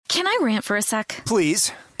Can I rant for a sec?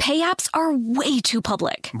 Please. Pay apps are way too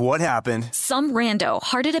public. What happened? Some rando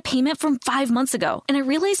hearted a payment from 5 months ago, and I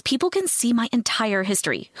realized people can see my entire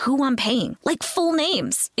history, who I'm paying, like full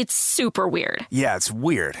names. It's super weird. Yeah, it's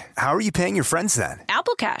weird. How are you paying your friends then?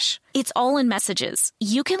 Apple Cash. It's all in messages.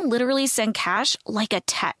 You can literally send cash like a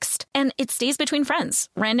text, and it stays between friends.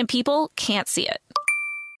 Random people can't see it.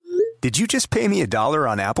 Did you just pay me $1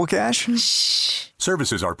 on Apple Cash? Shh.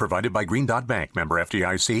 Services are provided by Green Dot Bank. Member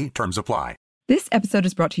FDIC. Terms apply. This episode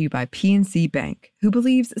is brought to you by PNC Bank, who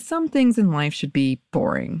believes some things in life should be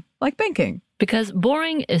boring, like banking. Because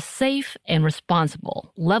boring is safe and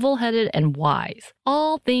responsible, level-headed and wise.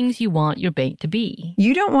 All things you want your bank to be.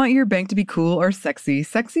 You don't want your bank to be cool or sexy.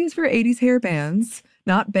 Sexy is for 80s hair bands,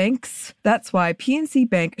 not banks. That's why PNC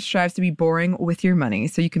Bank strives to be boring with your money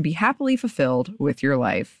so you can be happily fulfilled with your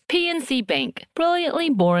life. PNC Bank,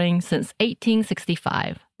 brilliantly boring since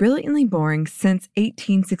 1865. Brilliantly Boring Since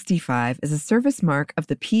 1865 is a service mark of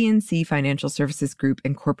the PNC Financial Services Group,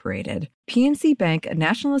 Incorporated. PNC Bank, a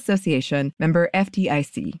National Association, member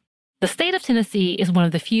FDIC. The state of Tennessee is one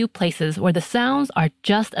of the few places where the sounds are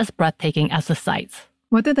just as breathtaking as the sights.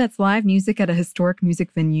 Whether that's live music at a historic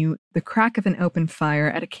music venue, the crack of an open fire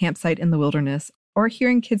at a campsite in the wilderness, or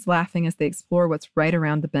hearing kids laughing as they explore what's right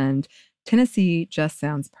around the bend, Tennessee just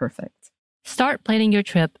sounds perfect. Start planning your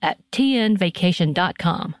trip at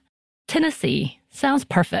tnvacation.com. Tennessee sounds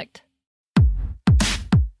perfect.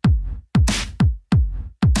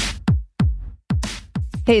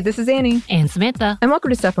 Hey, this is Annie. And Samantha. And welcome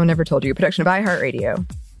to Stuff I Never Told You, a production of iHeartRadio.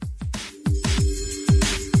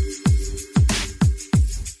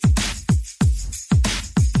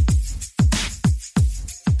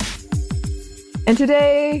 And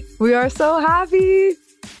today, we are so happy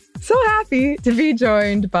to be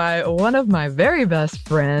joined by one of my very best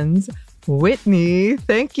friends, Whitney.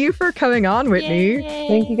 Thank you for coming on, Whitney. Yay.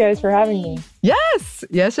 Thank you guys for having me. Yes.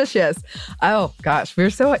 Oh, gosh, we're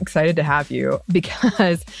so excited to have you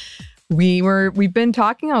because we've been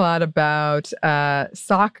talking a lot about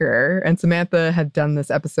soccer, and Samantha had done this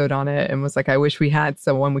episode on it and was like, I wish we had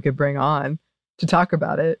someone we could bring on to talk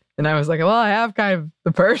about it. And I was like, well, I have kind of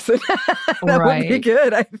the person that would be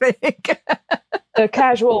good, I think. A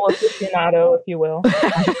casual aficionado, if you will.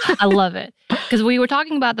 I love it. Because we were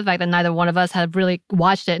talking about the fact that neither one of us had really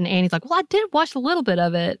watched it. And Annie's like, well, I did watch a little bit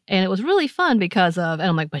of it. And it was really fun because of, and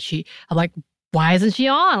I'm like, why isn't she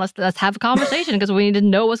on? Let's have a conversation because we need to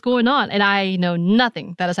know what's going on. And I know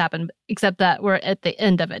nothing that has happened except that we're at the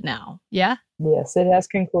end of it now. Yeah? Yes, it has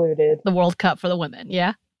concluded. The World Cup for the women.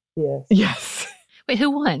 Yeah? Yes. Wait,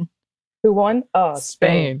 who won? Who won?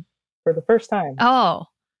 Spain. For the first time. Oh,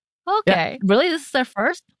 okay. Yeah. Really? This is their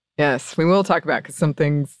first? Yes, we will talk about because some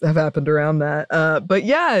things have happened around that. But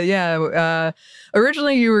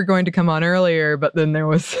originally you were going to come on earlier, but then there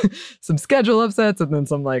was some schedule upsets and then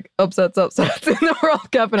some like upsets in the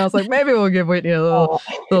World Cup. And I was like, maybe we'll give Whitney a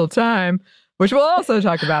little time, which we'll also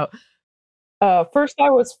talk about. First I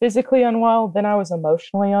was physically unwell, then I was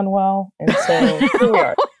emotionally unwell. And so here we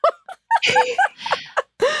are.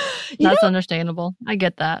 That's understandable. I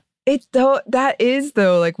get that. It's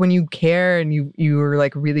though, like when you care and you were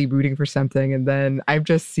like really rooting for something, and then I've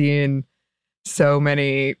just seen so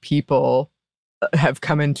many people have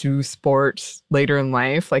come into sports later in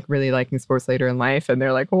life, like really liking sports later in life, and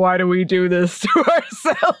they're like, why do we do this to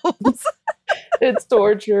ourselves? It's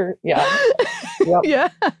torture. Yeah.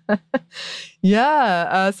 Yep.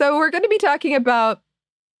 Yeah. So we're going to be talking about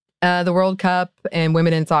the World Cup and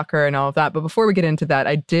women in soccer and all of that. But before we get into that,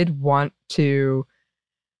 I did want to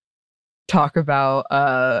talk about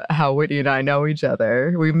how Whitney and I know each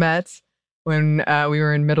other. We met when we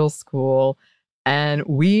were in middle school, and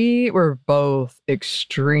we were both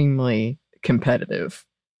extremely competitive.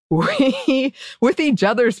 With each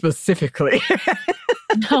other specifically.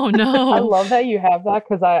 Oh, no. I love that you have that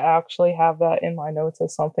because I actually have that in my notes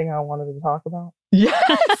as something I wanted to talk about.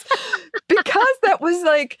 Yes. Because that was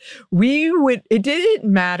like, it didn't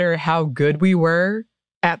matter how good we were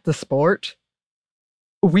at the sport.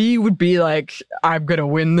 We would be like, I'm going to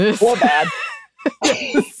win this. Or bad.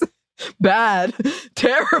 Bad.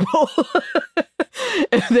 Terrible.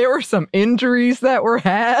 And there were some injuries that were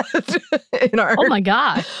had in our Oh my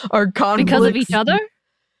God. Our conflicts. Because of each other?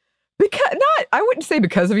 I wouldn't say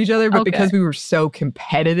because of each other, but because we were so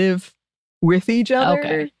competitive with each other.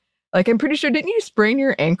 Okay. Like, I'm pretty sure, didn't you sprain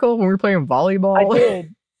your ankle when we were playing volleyball? I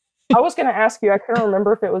did. I was going to ask you, I couldn't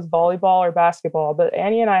remember if it was volleyball or basketball, but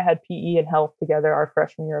Annie and I had PE and health together our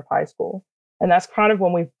freshman year of high school. And that's kind of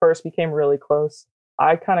when we first became really close.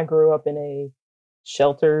 I kind of grew up in a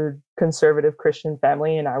sheltered, conservative Christian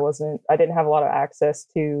family, and I didn't have a lot of access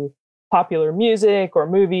to popular music or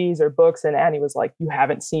movies or books. And Annie was like, you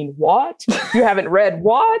haven't seen what? You haven't read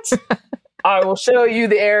what? I will show you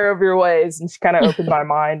the error of your ways. And she kind of opened my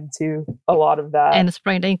mind to a lot of that. And a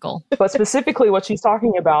sprained ankle. But specifically what she's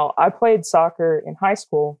talking about, I played soccer in high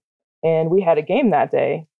school and we had a game that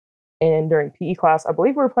day. And during PE class, I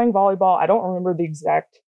believe we were playing volleyball. I don't remember the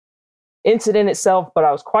exact incident itself, but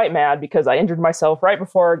I was quite mad because I injured myself right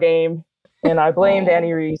before our game. And I blamed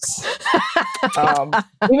Annie Reese,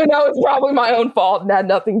 even though it's probably my own fault and had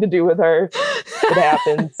nothing to do with her. It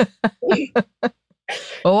happens.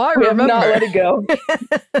 Oh, I We remember. have not let it go.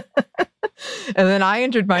 And then I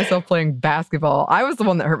injured myself playing basketball. I was the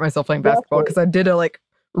one that hurt myself playing basketball because I did a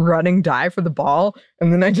running dive for the ball,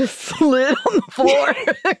 and then I just slid on the floor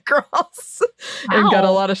across and got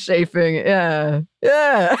a lot of chafing. Yeah.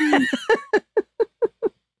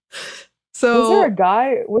 So was there a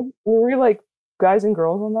guy? Were we like guys and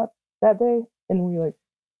girls on that day? And we like,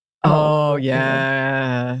 oh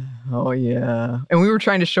yeah, and we were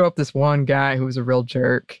trying to show up this one guy who was a real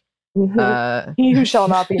jerk. He who shall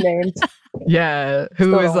not be named. Yeah,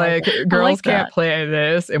 who was like, girls like can't that. play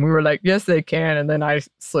this, and we were like, yes, they can, and then I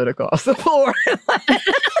slid across the floor.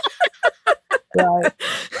 Right.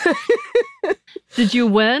 Did you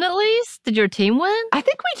win at least? Did your team win? I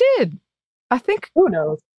think we did. I think Who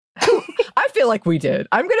knows? I feel like we did.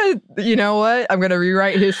 I'm gonna, you know what? I'm gonna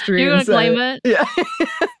rewrite history. You're and gonna say, claim it? Yeah,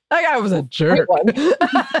 that guy was a jerk.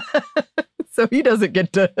 So he doesn't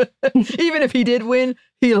get to. Even if he did win,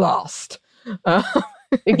 he lost.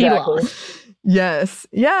 Exactly. Yes.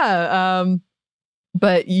 Yeah.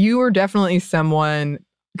 But you were definitely someone,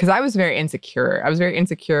 because I was very insecure. I was very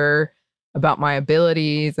insecure about my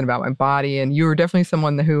abilities and about my body. And you were definitely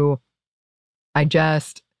someone who I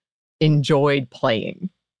just enjoyed playing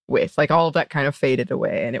with. Like all of that kind of faded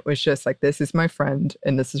away. And it was just like, this is my friend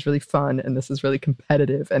and this is really fun and this is really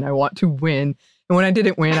competitive and I want to win. And when I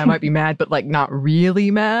didn't win, I might be mad, but like not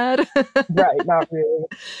really mad. Right. Not really.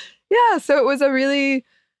 Yeah. So it was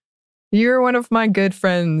you're one of my good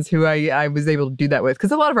friends who I was able to do that with,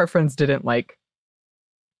 because a lot of our friends didn't like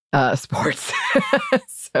sports.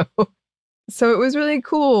 So it was really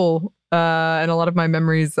cool. And a lot of my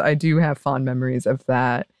memories, I do have fond memories of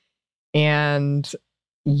that. And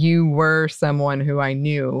you were someone who I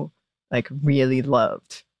knew like really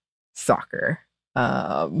loved soccer.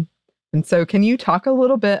 And so can you talk a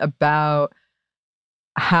little bit about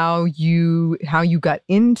how you got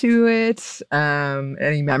into it,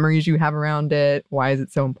 any memories you have around it? Why is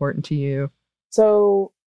it so important to you?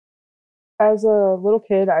 So as a little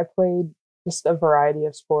kid, I played just a variety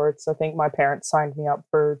of sports. I think my parents signed me up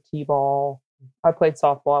for t-ball. I played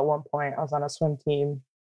softball at one point. I was on a swim team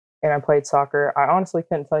and I played soccer. I honestly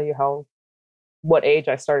couldn't tell you what age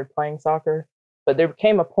I started playing soccer, but there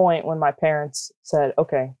came a point when my parents said,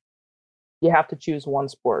 okay, you have to choose one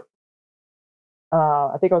sport.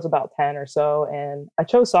 I think I was about 10 or so, and I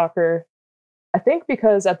chose soccer. I think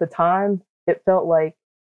because at the time it felt like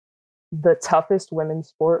the toughest women's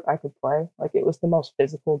sport I could play. Like it was the most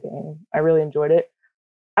physical game. I really enjoyed it.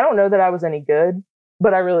 I don't know that I was any good,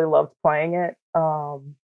 but I really loved playing it.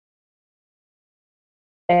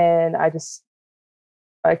 And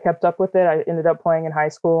I kept up with it. I ended up playing in high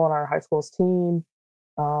school on our high school's team.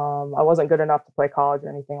 I wasn't good enough to play college or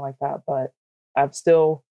anything like that, but I've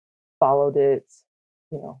still followed it,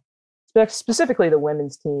 specifically the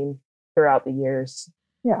women's team throughout the years.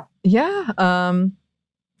 Yeah. Yeah.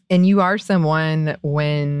 And you are someone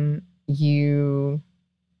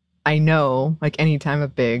I know, like anytime a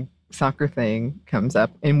big soccer thing comes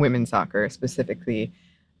up in women's soccer specifically,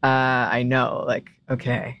 I know like,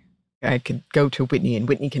 okay, I could go to Whitney and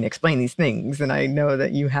Whitney can explain these things. And I know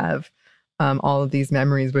that you have all of these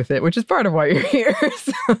memories with it, which is part of why you're here.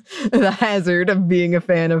 So, the hazard of being a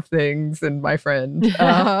fan of things and my friend.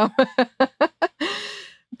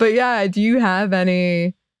 But yeah, do you have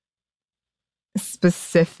any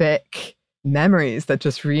specific memories that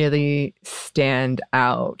just really stand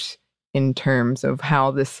out in terms of how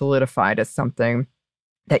this solidified as something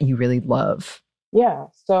that you really love? Yeah.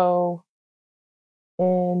 So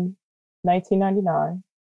in 1999,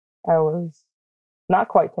 I was not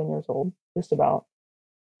quite 10 years old, just about.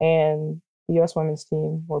 And the U.S. women's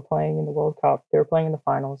team were playing in the World Cup. They were playing in the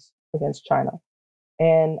finals against China.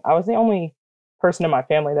 And I was the only person in my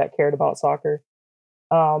family that cared about soccer.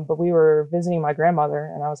 But we were visiting my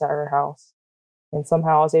grandmother and I was at her house. And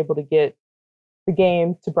somehow I was able to get the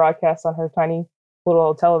game to broadcast on her tiny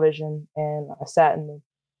little television. And I sat in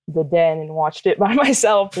the den and watched it by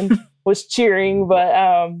myself and was cheering. But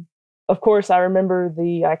of course, I remember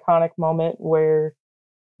the iconic moment where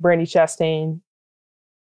Brandi Chastain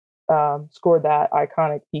scored that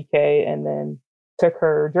iconic PK and then took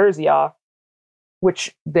her jersey off,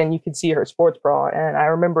 which then you could see her sports bra. And I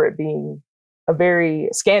remember it being a very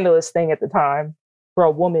scandalous thing at the time for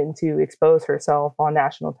a woman to expose herself on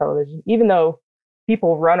national television, even though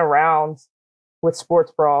people run around with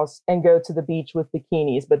sports bras and go to the beach with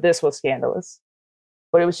bikinis, but this was scandalous.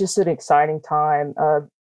 But it was just an exciting time.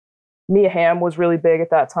 Mia Hamm was really big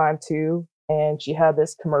at that time too, and she had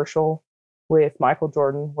this commercial with Michael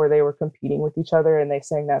Jordan where they were competing with each other and they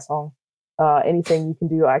sang that song. Anything you can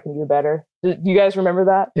do, I can do better. Do you guys remember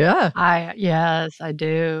that? Yeah. Yes, I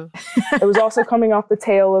do. It was also coming off the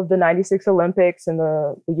tail of the 96 Olympics and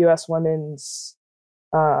the U.S. women's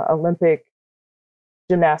Olympic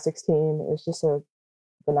gymnastics team. It was just the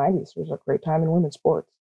 90s was a great time in women's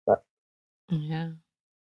sports. But Yeah.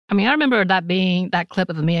 I mean, I remember that clip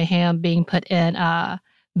of Mia Hamm being put in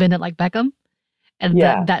Bend It Like Beckham. And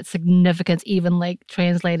that significance even like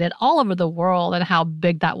translated all over the world and how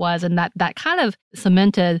big that was. And that kind of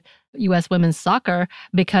cemented U.S. women's soccer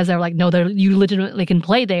because they were like, no, you legitimately can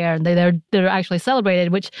play there. And they're actually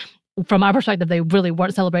celebrated, which from our perspective, they really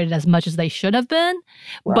weren't celebrated as much as they should have been.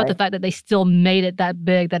 Right. But the fact that they still made it that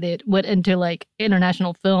big, that it went into like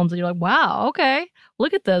international films, and you're like, wow, okay,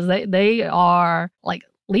 look at this. They are like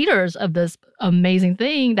leaders of this amazing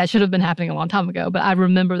thing that should have been happening a long time ago. But I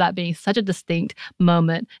remember that being such a distinct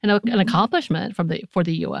moment and an accomplishment for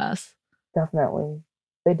the U.S. Definitely.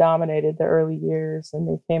 They dominated the early years and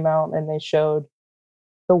they came out and they showed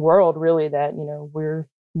the world really that, we're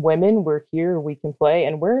women, we're here, we can play,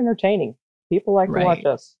 and we're entertaining. People like to watch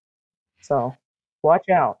us. So watch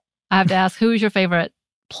out. I have to ask, who is your favorite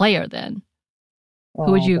player then?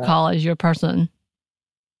 Who would you call as your person?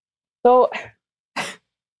 So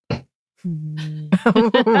I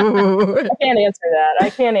can't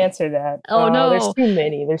answer that. Oh no, there's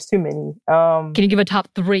too many. Can you give a top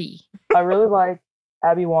 3? I really like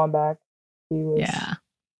Abby Wambach. She was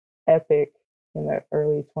epic in the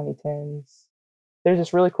early 2010s. There's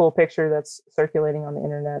this really cool picture that's circulating on the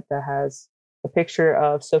internet that has a picture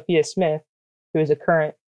of Sophia Smith, who is a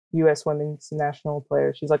current U.S. women's national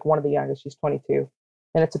player. She's like one of the youngest. She's 22.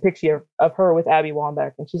 And it's a picture of her with Abby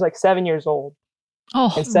Wambach. And she's like 7 years old.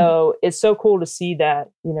 Oh. And so it's so cool to see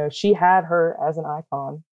that, she had her as an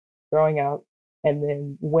icon growing up and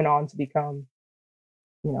then went on to become,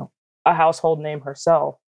 a household name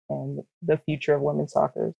herself and the future of women's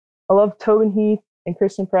soccer. I love Tobin Heath and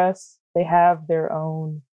Kristen Press. They have their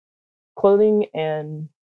own clothing and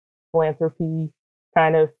philanthropy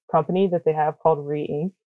kind of company that they have called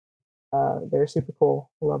Re-Inc. They're super cool.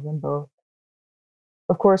 I love them both.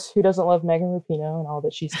 Of course, who doesn't love Megan Rapinoe and all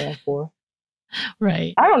that she stands for?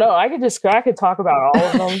 Right. I don't know. I could talk about all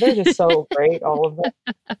of them. They're just so great, all of them.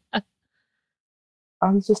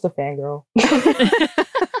 I'm just a fangirl.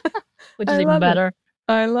 Which is even better.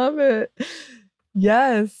 I love it.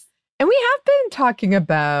 Yes. And we have been talking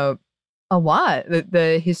about a lot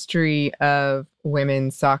the history of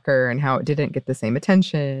women's soccer and how it didn't get the same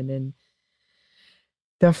attention and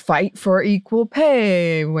the fight for equal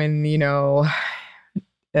pay when,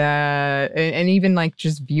 and even like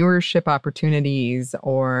just viewership opportunities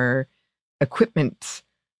or equipment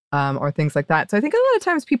or things like that. So I think a lot of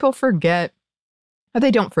times people forget, or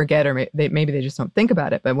they don't forget, or maybe they just don't think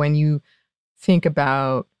about it. But when you think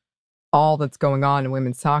about all that's going on in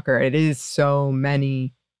women's soccer, it is so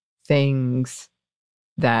many things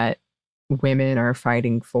that women are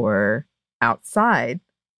fighting for outside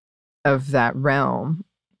of that realm.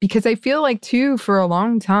 Because I feel like, too, for a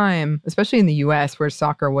long time, especially in the U.S., where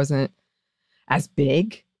soccer wasn't as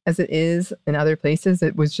big as it is in other places,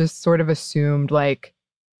 it was just sort of assumed like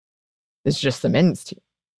it's just the men's team.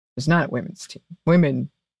 It's not a women's team. Women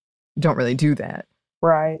don't really do that.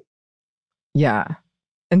 Right. Yeah.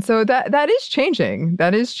 And so that is changing.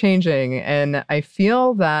 That is changing. And I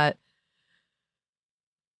feel that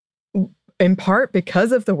in part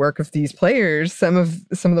because of the work of these players, some of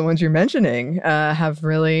the ones you're mentioning have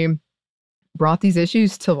really brought these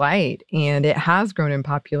issues to light, and it has grown in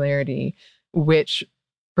popularity, which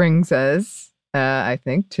brings us, I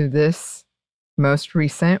think, to this most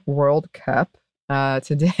recent World Cup.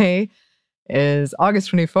 Today is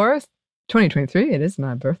August 24th, 2023. It is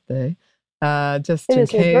my birthday. Just in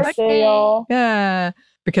case. His birthday, y'all. Yeah,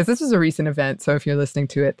 because this is a recent event, so if you're listening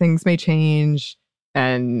to it, things may change.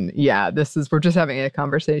 And yeah, we're just having a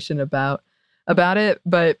conversation about it,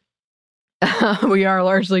 but we are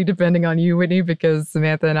largely depending on you, Whitney, because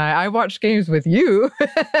Samantha and I watch games with you,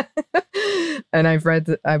 and I've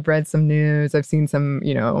read some news, I've seen some,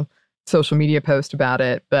 social media post about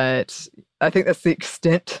it, but I think that's the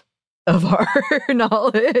extent of our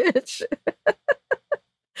knowledge.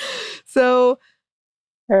 So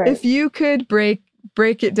All right. if you could break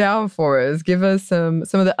it down for us, give us some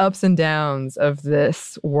of the ups and downs of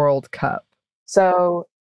this World Cup. So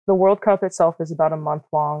the World Cup itself is about a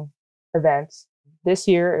month-long event. This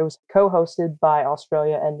year, it was co-hosted by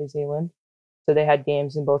Australia and New Zealand. So they had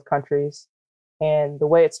games in both countries. And the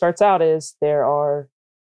way it starts out is there are,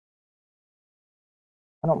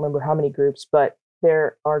 I don't remember how many groups, but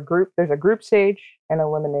there's a group stage and an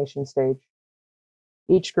elimination stage.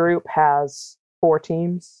 Each group has 4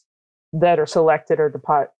 teams that are selected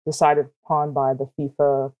or decided upon by the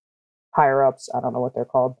FIFA higher-ups. I don't know what they're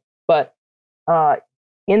called. But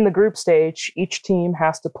in the group stage, each team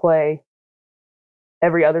has to play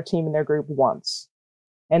every other team in their group once.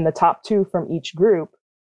 And the top 2 from each group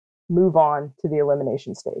move on to the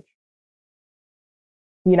elimination stage.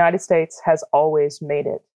 The United States has always made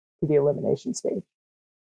it to the elimination stage.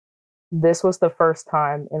 This was the first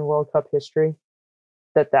time in World Cup history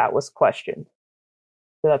that was questioned.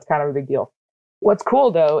 So that's kind of a big deal. What's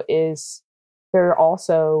cool, though, is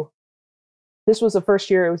this was the first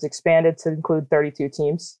year it was expanded to include 32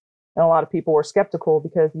 teams. And a lot of people were skeptical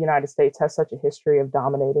because the United States has such a history of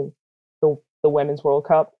dominating the Women's World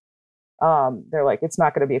Cup. They're like, it's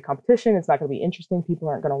not going to be a competition. It's not going to be interesting. People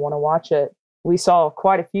aren't going to want to watch it. We saw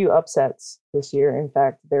quite a few upsets this year. In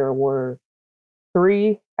fact, there were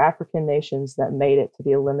 3 African nations that made it to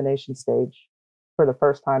the elimination stage for the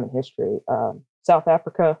first time in history. South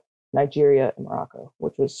Africa, Nigeria, and Morocco,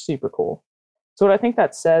 which was super cool. So what I think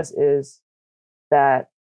that says is that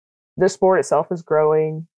the sport itself is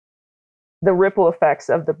growing. The ripple effects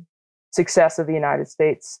of the success of the United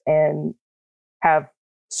States and have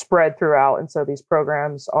spread throughout. And so these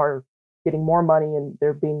programs are getting more money and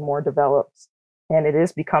they're being more developed. And it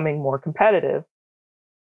is becoming more competitive,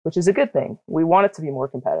 which is a good thing. We want it to be more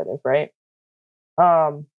competitive, right?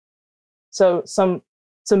 So some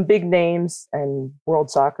big names in world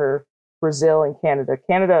soccer, Brazil and Canada.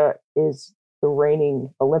 Canada is the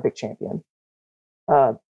reigning Olympic champion.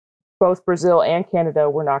 Both Brazil and Canada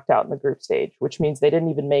were knocked out in the group stage, which means they didn't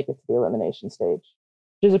even make it to the elimination stage,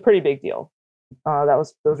 which is a pretty big deal.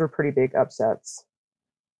 Those were pretty big upsets.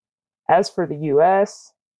 As for the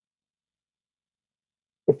U.S.,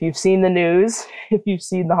 if you've seen the news, if you've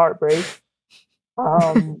seen the heartbreak,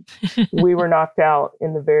 we were knocked out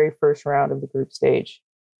in the very first round of the group stage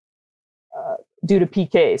due to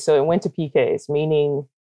PKs. So it went to PKs, meaning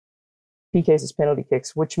PKs is penalty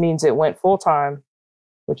kicks, which means it went full time,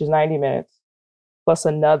 which is 90 minutes, plus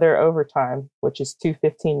another overtime, which is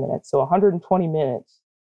 215 minutes. So 120 minutes.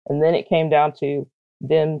 And then it came down to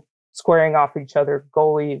them squaring off each other,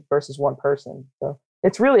 goalie versus one person. So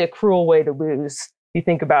it's really a cruel way to lose if you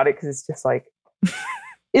think about it, because it's just like,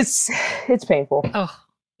 it's painful. Oh,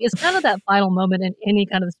 it's kind of that final moment in any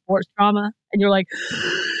kind of sports drama. And you're like,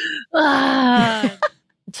 ah.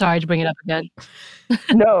 Sorry to bring it up again.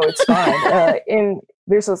 No, it's fine. And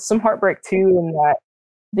there's some heartbreak too, in that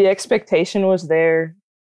the expectation was there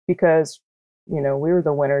because, we were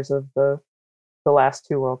the winners of the last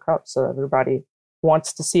 2 World Cups. So everybody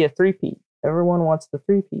wants to see a three-peat. Everyone wants the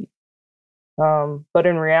three-peat. But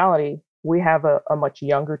in reality, we have a much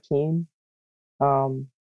younger team.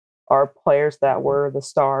 Our players that were the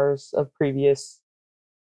stars of previous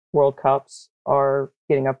World Cups are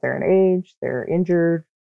getting up there in age. They're injured.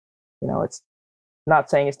 It's not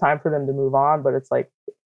saying it's time for them to move on, but it's like,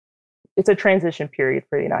 it's a transition period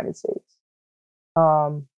for the United States.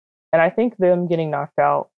 And I think them getting knocked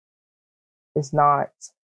out is not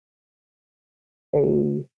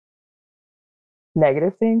a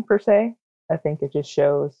negative thing per se. I think it just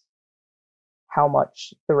shows how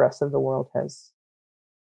much the rest of the world has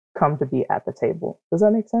come to be at the table. Does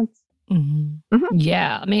that make sense? Mm-hmm. Mm-hmm.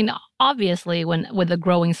 Yeah. I mean, obviously, with a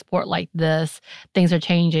growing sport like this, things are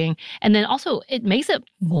changing. And then also, it makes it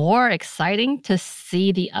more exciting to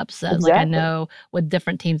see the upset. Exactly. Like I know with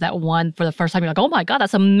different teams that won for the first time, you're like, oh my God,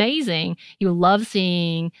 that's amazing. You love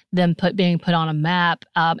seeing them being put on a map.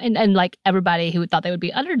 And like everybody who thought they would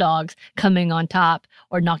be underdogs coming on top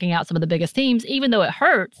or knocking out some of the biggest teams, even though it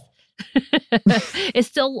hurts. It's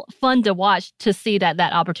still fun to watch, to see that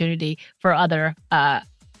opportunity for other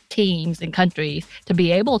teams and countries to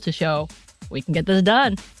be able to show we can get this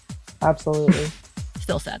done. Absolutely.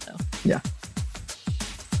 Still sad though. Yeah.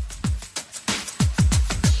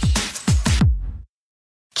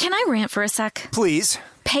 Can I rant for a sec? Please.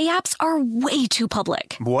 Pay apps are way too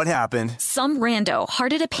public. What happened? Some rando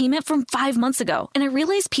hearted a payment from 5 months ago, and I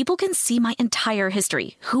realized people can see my entire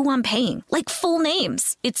history, who I'm paying, like full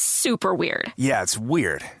names. It's super weird. Yeah, it's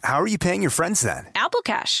weird. How are you paying your friends then? Apple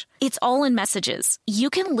Cash. It's all in messages. You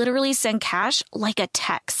can literally send cash like a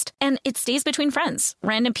text, and it stays between friends.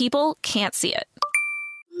 Random people can't see it.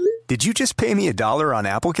 Did you just pay me $1 on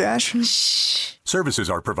Apple Cash? Shh. Services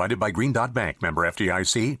are provided by Green Dot Bank, member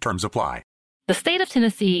FDIC. Terms apply. The state of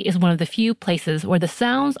Tennessee is one of the few places where the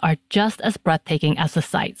sounds are just as breathtaking as the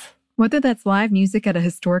sights. Whether that's live music at a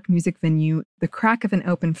historic music venue, the crack of an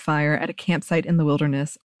open fire at a campsite in the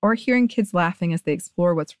wilderness, or hearing kids laughing as they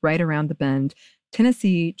explore what's right around the bend,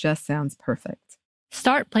 Tennessee just sounds perfect.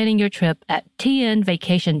 Start planning your trip at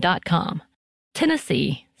tnvacation.com.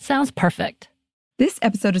 Tennessee sounds perfect. This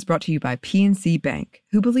episode is brought to you by PNC Bank,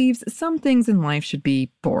 who believes some things in life should be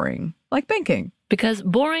boring, like banking. Because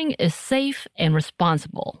boring is safe and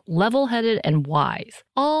responsible, level-headed and wise.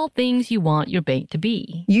 All things you want your bank to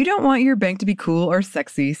be. You don't want your bank to be cool or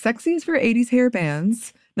sexy. Sexy is for 80s hair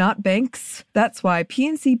bands, not banks. That's why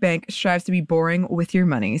PNC Bank strives to be boring with your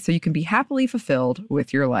money so you can be happily fulfilled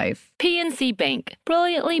with your life. PNC Bank,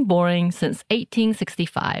 brilliantly boring since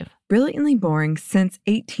 1865. Brilliantly Boring Since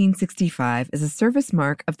 1865 is a service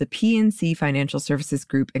mark of the PNC Financial Services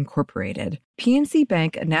Group, Incorporated. PNC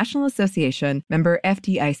Bank, a National Association, member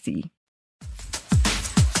FDIC.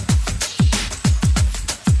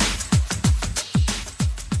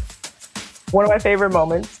 One of my favorite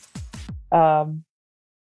moments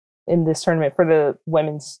in this tournament for the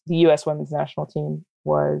U.S. women's national team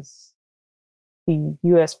was the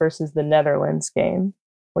U.S. versus the Netherlands game,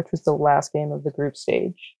 which was the last game of the group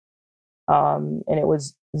stage. And it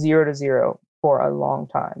was 0-0 for a long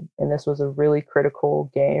time. And this was a really critical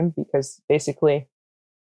game because basically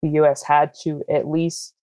the U.S. had to at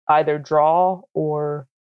least either draw or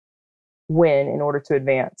win in order to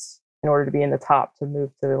advance, in order to be in the top to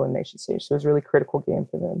move to the elimination stage. So it was a really critical game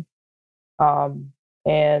for them.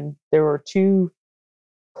 And there were two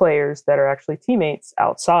players that are actually teammates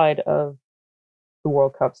outside of the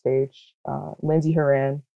World Cup stage, Lindsey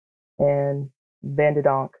Horan and Van de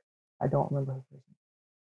Donk. I don't remember her first name.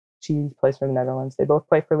 She plays for the Netherlands. They both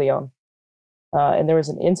play for Lyon. And there was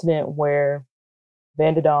an incident where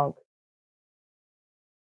Van de Donk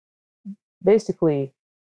basically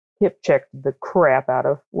hip-checked the crap out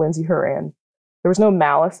of Lindsey Horan. There was no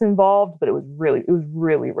malice involved, but it was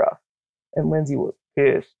really rough. And Lindsey was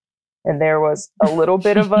pissed. And there was a little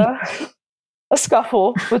bit of a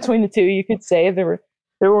scuffle between the two, you could say. There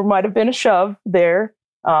might have been a shove there.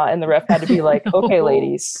 And the ref had to be like, okay,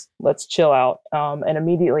 ladies, let's chill out. And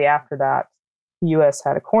immediately after that, the U.S.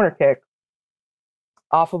 had a corner kick,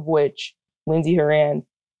 off of which Lindsey Horan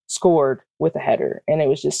scored with a header. And it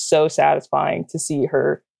was just so satisfying to see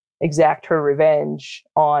her exact her revenge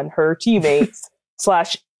on her teammates /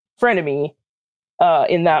 frenemy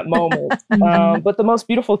in that moment. But the most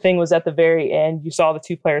beautiful thing was at the very end, you saw the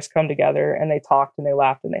two players come together and they talked and they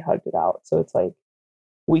laughed and they hugged it out. So it's like,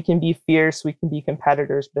 we can be fierce, we can be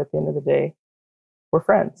competitors, but at the end of the day, we're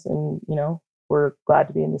friends. And, we're glad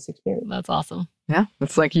to be in this experience. That's awesome. Yeah,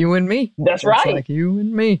 it's like you and me. That's right. It's like you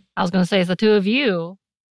and me. I was going to say, it's the two of you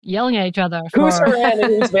yelling at each other. Who's Horan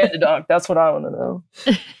and who's Van de Donk? That's what I want to know.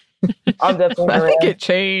 I'm definitely Horan. I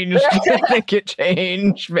think it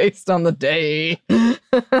changed based on the day.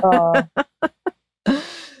 But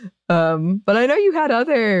I know you had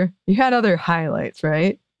other highlights,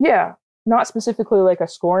 right? Yeah. Not specifically like a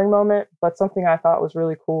scoring moment, but something I thought was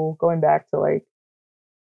really cool, going back to like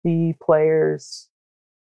the players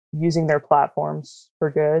using their platforms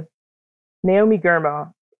for good. Naomi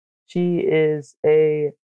Girma, she is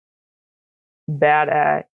a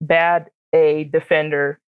bad A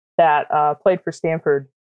defender that played for Stanford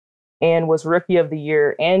and was Rookie of the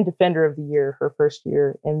Year and Defender of the Year her first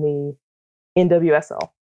year in the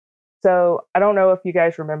NWSL. So I don't know if you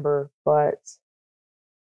guys remember, but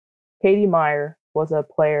Katie Meyer was a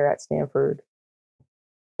player at Stanford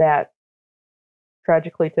that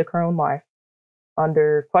tragically took her own life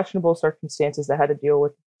under questionable circumstances that had to deal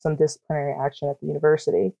with some disciplinary action at the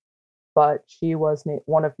university. But she was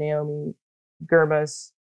one of Naomi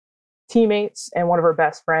Girma's teammates and one of her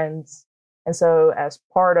best friends. And so as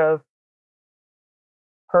part of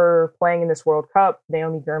her playing in this World Cup,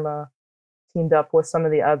 Naomi Girma teamed up with some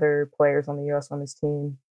of the other players on the U.S. women's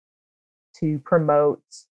team to promote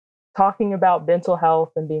talking about mental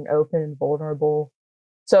health and being open and vulnerable.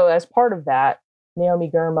 So as part of that, Naomi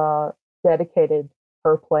Girma dedicated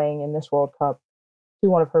her playing in this World Cup to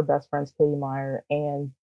one of her best friends, Katie Meyer,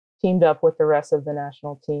 and teamed up with the rest of the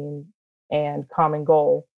national team and Common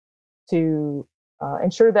Goal to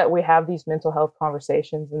ensure that we have these mental health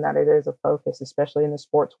conversations and that it is a focus, especially in the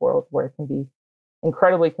sports world where it can be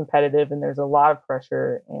incredibly competitive and there's a lot of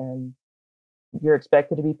pressure and you're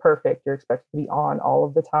expected to be perfect. You're expected to be on all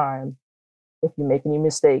of the time. If you make any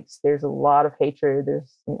mistakes, there's a lot of hatred.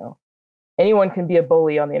 There's, anyone can be a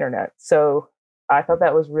bully on the internet. So I thought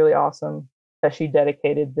that was really awesome that she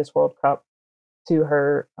dedicated this World Cup to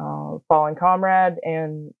her fallen comrade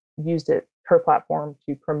and used her platform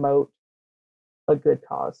to promote a good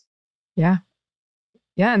cause. Yeah.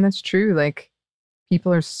 Yeah, and that's true. Like,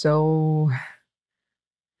 people are so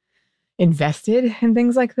invested in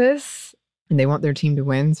things like this and they want their team to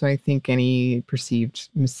win. So I think any perceived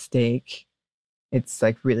mistake, it's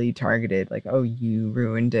like really targeted, like, oh, you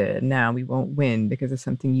ruined it. Now we won't win because of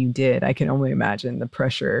something you did. I can only imagine the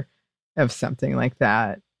pressure of something like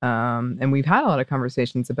that. And we've had a lot of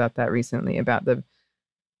conversations about that recently, about the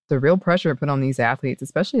real pressure put on these athletes,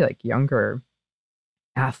 especially like younger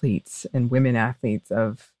athletes and women athletes,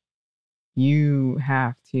 of you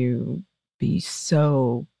have to be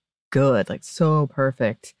so good, like so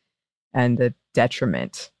perfect, and the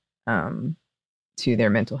detriment to their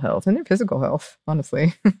mental health and their physical health,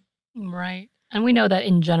 honestly. Right. And we know that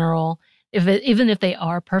in general, even if they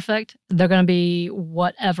are perfect, they're going to be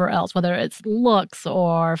whatever else, whether it's looks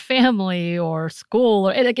or family or school,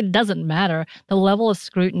 or it doesn't matter. The level of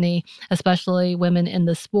scrutiny, especially women in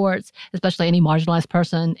the sports, especially any marginalized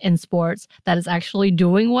person in sports that is actually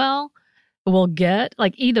doing well, will get,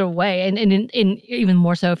 like, either way, and even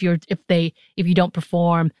more so if you don't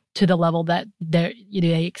perform to the level that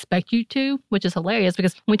they expect you to, which is hilarious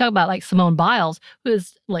because when we talk about like Simone Biles, who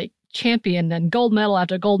is like champion and gold medal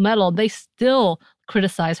after gold medal, they still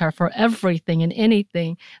criticize her for everything and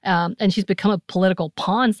anything, and she's become a political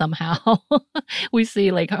pawn somehow. We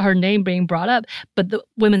see like her name being brought up, but the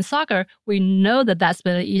women's soccer, we know that that's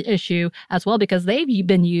been an issue as well because they've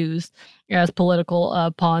been used as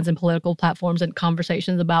political pawns and political platforms and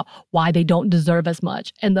conversations about why they don't deserve as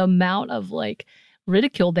much and the amount of like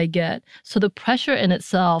ridicule they get. So the pressure in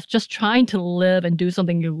itself, just trying to live and do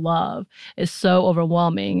something you love, is so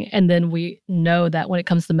overwhelming. And then we know that when it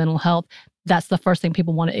comes to mental health, that's the first thing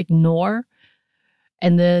people want to ignore.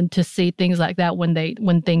 And then to see things like that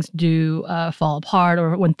when things do fall apart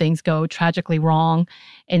or when things go tragically wrong,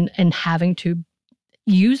 and having to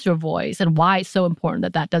use your voice and why it's so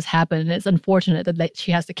important that does happen. And it's unfortunate that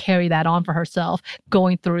she has to carry that on for herself,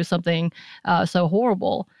 going through something so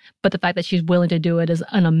horrible. But the fact that she's willing to do it is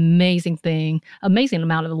an amazing thing, amazing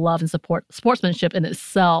amount of love and support. Sportsmanship in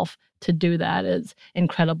itself to do that is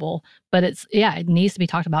incredible. But it needs to be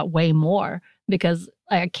talked about way more because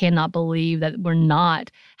I cannot believe that we're not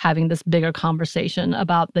having this bigger conversation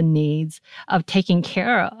about the needs of taking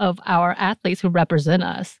care of our athletes who represent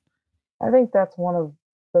us. I think that's one of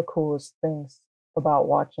the coolest things about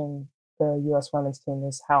watching the U.S. women's team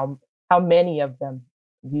is how many of them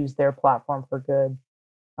use their platform for good,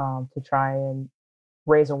 to try and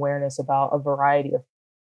raise awareness about a variety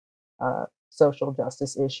of social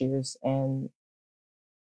justice issues. And,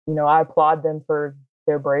 I applaud them for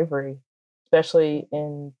their bravery, especially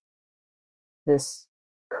in this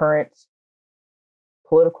current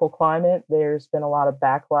political climate. There's been a lot of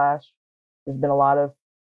backlash. There's been a lot of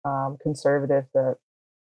conservatives that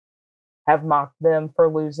have mocked them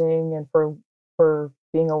for losing and for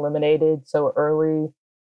being eliminated so early.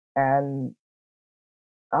 And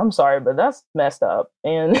I'm sorry, but that's messed up.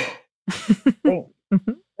 And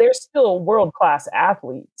they're still world-class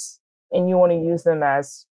athletes, and you want to use them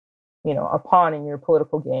as, a pawn in your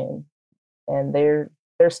political game. And they're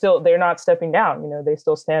not stepping down. They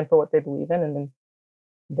still stand for what they believe in, and then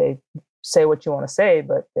they say what you want to say,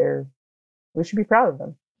 but we should be proud of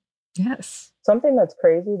them. Yes. Something that's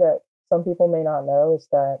crazy that some people may not know is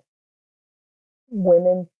that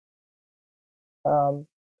women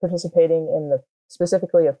participating in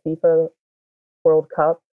specifically a FIFA World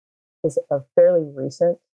Cup is a fairly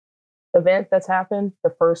recent event that's happened.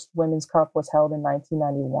 The first Women's Cup was held in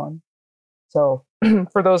 1991. So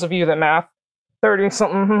for those of you that math,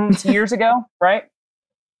 30-something years ago, right?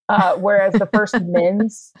 Whereas the first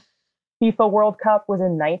Men's FIFA World Cup was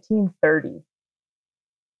in 1930.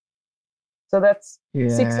 So that's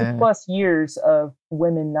 60 plus years of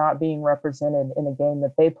women not being represented in a game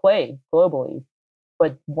that they played globally,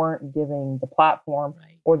 but weren't giving the platform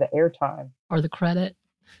or the airtime or the credit.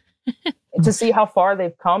 To see how far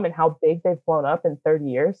they've come and how big they've blown up in 30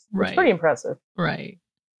 years. It's pretty impressive. Right.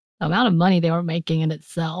 The amount of money they were making in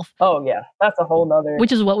itself. Oh, yeah. That's a whole nother.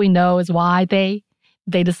 Which is what we know is why they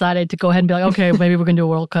decided to go ahead and be like, okay, maybe we're going to do a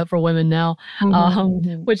World Cup for women now,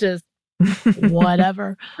 which is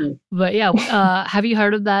whatever. But yeah, have you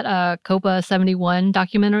heard of that Copa 71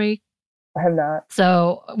 documentary? I have not.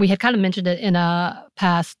 So we had kind of mentioned it in a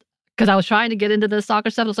past, because I was trying to get into the soccer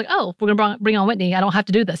stuff. I was like, oh, we're going to bring on Whitney. I don't have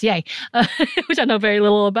to do this. Yay. Which I know very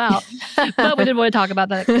little about. But we didn't want to talk about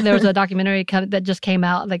that. There was a documentary that just came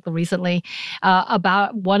out like recently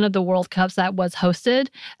about one of the World Cups that was hosted.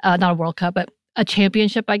 Not a World Cup, but a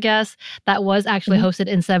championship, I guess, that was actually hosted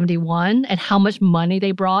in 71, and how much money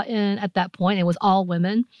they brought in at that point. It was all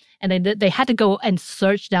women. And they had to go and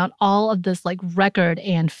search down all of this like record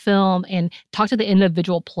and film and talk to the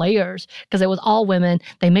individual players, because it was all women.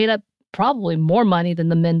 They made up probably more money than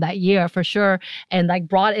the men that year for sure, and like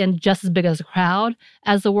brought in just as big as a crowd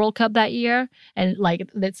as the World Cup that year. And like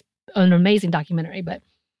it's an amazing documentary, but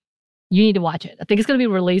you need to watch it. I think it's going to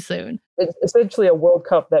be released soon. It's essentially a World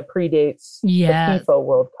Cup that predates the FIFA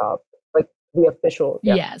World Cup, like the official.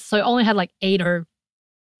 Yeah. So it only had like 8 or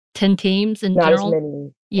 10 teams in Not general. as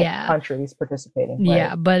many countries participating. Right?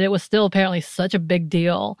 Yeah, but it was still apparently such a big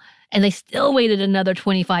deal. And they still waited another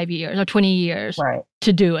 25 years or 20 years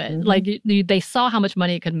to do it. Mm-hmm. Like they saw how much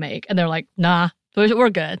money it could make, and they're like, nah, we're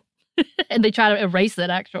good. And they try to erase it,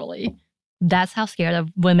 actually. That's how scared of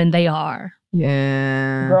women they are.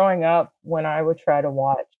 Yeah. Growing up, when I would try to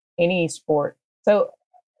watch any sport, so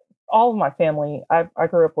all of my family, I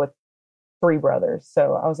grew up with 3 brothers.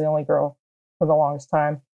 So I was the only girl for the longest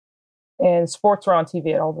time. And sports were on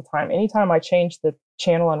TV all the time. Anytime I changed the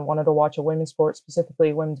channel and wanted to watch a women's sport,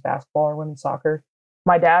 specifically women's basketball or women's soccer,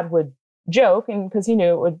 my dad would joke, and because he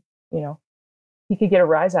knew it would, he could get a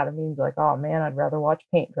rise out of me and be like, "Oh man, I'd rather watch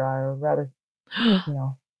paint dry, or rather,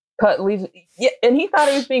 cut leaves." Yeah, and he thought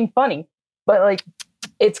he was being funny, but like,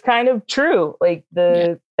 it's kind of true. Like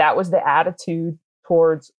that was the attitude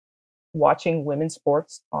towards watching women's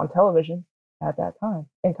sports on television at that time,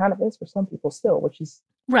 and kind of is for some people still, which is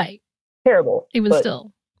terrible. Even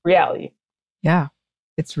still reality. Yeah.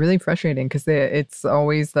 It's really frustrating because it's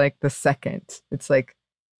always like the second. It's like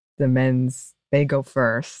the men's, they go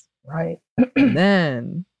first. Right. And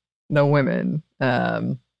then the women,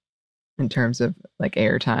 in terms of like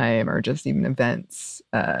airtime or just even events,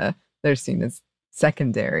 they're seen as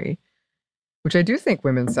secondary, which I do think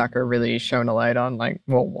women's soccer really shone a light on. Like,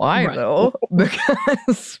 well, why though?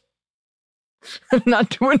 Because I'm not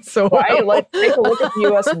doing so well. Right, let's take a look at the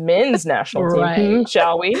U.S. men's national team.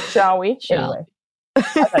 Shall we? Anyway.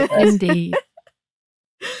 Indeed.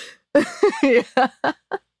 Yeah.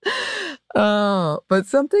 Oh, but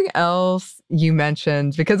something else you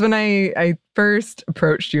mentioned, because when I first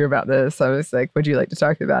approached you about this, I was like, would you like to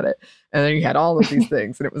talk about it? And then you had all of these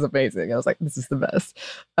things, and it was amazing. I was like, this is the best.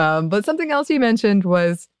 But something else you mentioned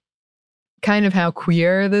was kind of how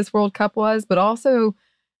queer this World Cup was, but also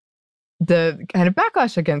the kind of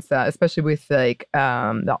backlash against that, especially with like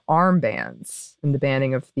the armbands and the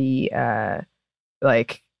banning of the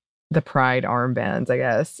the pride armbands, I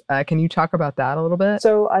guess. Can you talk about that a little bit?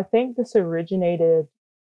 So I think this originated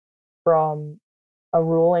from a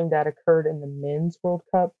ruling that occurred in the Men's World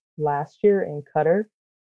Cup last year in Qatar,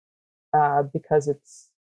 because it's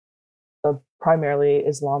a primarily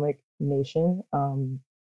Islamic nation.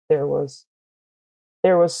 There was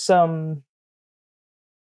some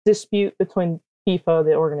dispute between FIFA,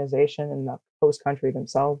 the organization, and the host country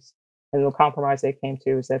themselves. And the compromise they came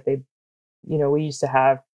to is that we used to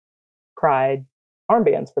have pride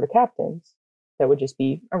armbands for the captains that would just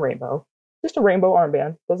be a rainbow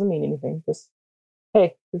armband. Doesn't mean anything. Just,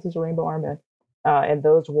 hey, this is a rainbow armband. And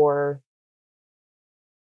those were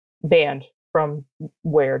banned from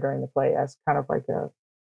wear during the play as kind of like a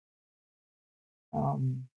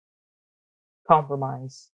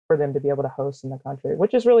compromise for them to be able to host in the country,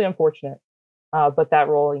 which is really unfortunate. But that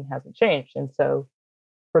ruling hasn't changed. And so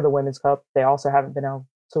for the Women's Cup, they also haven't been able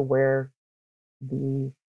to wear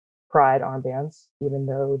the pride armbands, even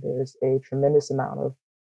though there's a tremendous amount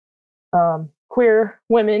of queer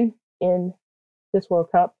women in this World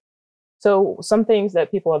Cup. So some things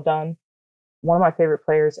that people have done, one of my favorite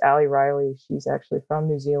players, Ali Riley, she's actually from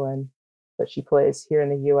New Zealand, but she plays here in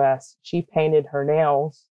the US. She painted her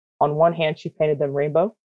nails. On one hand, she painted them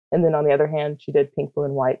rainbow. And then on the other hand, she did pink, blue,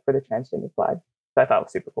 and white for the transgender flag. So I thought it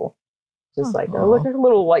was super cool. Just like a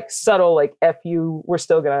little like subtle, like F you, we're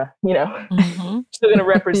still gonna, still gonna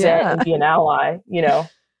represent and be an ally, It's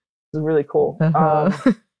really cool.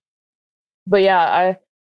 But yeah,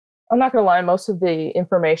 I'm not gonna lie, most of the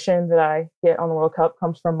information that I get on the World Cup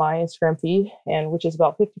comes from my Instagram feed, and which is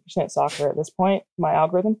about 50% soccer at this point, my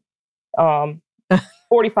algorithm.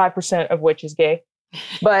 45% of which is gay.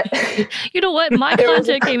 But You know what? My There was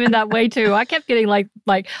a- content came in that way too. I kept getting like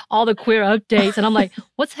all the queer updates, and I'm like,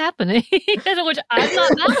 "What's happening?" Which I'm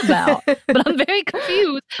not mad about, but I'm very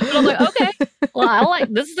confused. But I'm like, "Okay, well, I like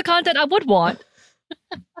this is the content I would want."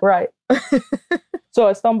 right. So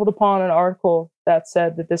I stumbled upon an article that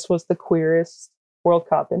said that this was the queerest World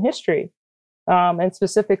Cup in history, and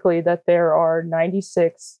specifically that there are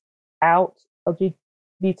 96 out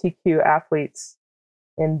LGBTQ athletes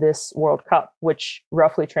in this World Cup, which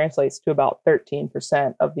roughly translates to about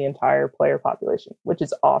 13% of the entire player population, which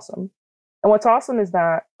is awesome. And what's awesome is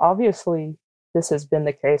that obviously this has been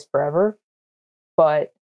the case forever,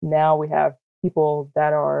 but now we have people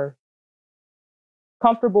that are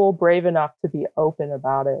comfortable, brave enough to be open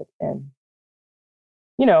about it and,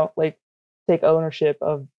 like take ownership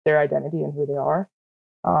of their identity and who they are.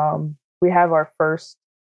 We have our first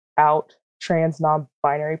out trans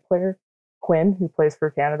non-binary player, Quinn, who plays for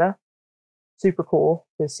Canada. Super cool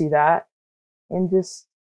to see that. And just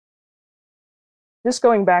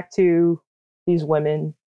going back to these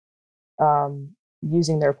women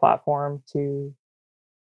using their platform to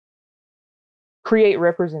create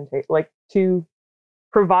representation, like to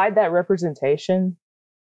provide that representation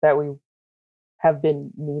that we have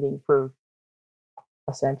been needing for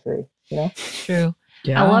a century, True.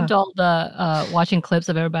 Yeah. I loved all the watching clips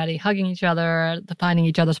of everybody hugging each other, finding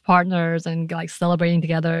each other's partners, and like celebrating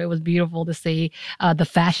together. It was beautiful to see the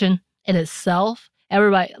fashion in itself.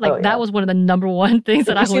 Everybody that was one of the number one things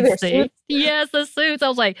that I would see. Suits? Yes, the suits. I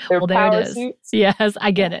was like, Their well, there power it is. suits? Yes, I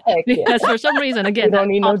get it. Heck yeah. Because for some reason, again, You don't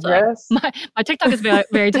that need no pops up. dress. My TikTok is very,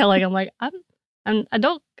 very telling. I'm like, I'm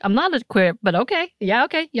not a queer, but okay, yeah,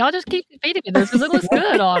 okay. Y'all just keep feeding me this because it looks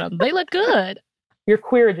good on them. They look good. You're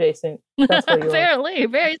queer adjacent. That's what you are. Apparently,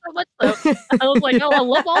 very so much so. I was like, oh, I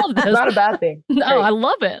love all of this. It's not a bad thing. No, Great. I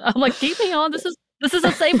love it. I'm like, keep me on. This is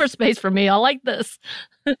a safer space for me. I like this.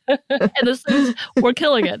 And the suits were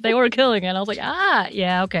killing it. They were killing it. I was like,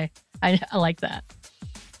 yeah, okay. I like that.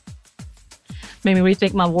 Made me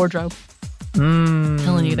rethink my wardrobe.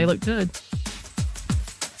 Telling you, they look good.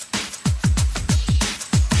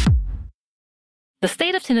 The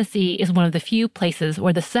state of Tennessee is one of the few places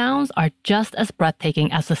where the sounds are just as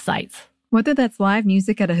breathtaking as the sights. Whether that's live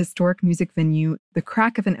music at a historic music venue, the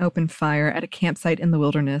crack of an open fire at a campsite in the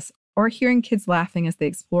wilderness, or hearing kids laughing as they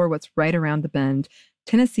explore what's right around the bend,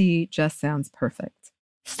 Tennessee just sounds perfect.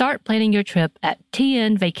 Start planning your trip at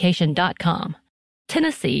tnvacation.com.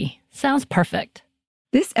 Tennessee sounds perfect.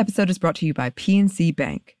 This episode is brought to you by PNC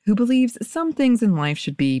Bank, who believes some things in life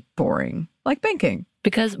should be boring, like banking.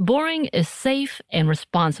 Because boring is safe and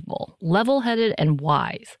responsible, level-headed and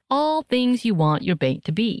wise. All things you want your bank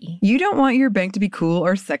to be. You don't want your bank to be cool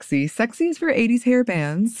or sexy. Sexy is for 80s hair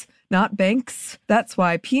bands, not banks. That's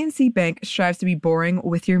why PNC Bank strives to be boring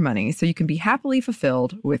with your money so you can be happily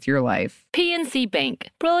fulfilled with your life. PNC Bank,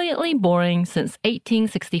 brilliantly boring since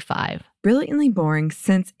 1865. Brilliantly Boring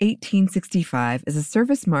Since 1865 is a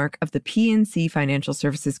service mark of the PNC Financial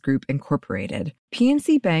Services Group, Incorporated.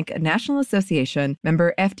 PNC Bank, a National Association,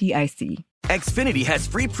 member FDIC. Xfinity has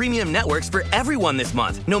free premium networks for everyone this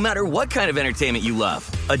month, no matter what kind of entertainment you love.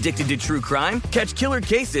 Addicted to true crime? Catch killer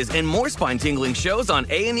cases and more spine-tingling shows on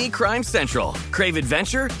A&E Crime Central. Crave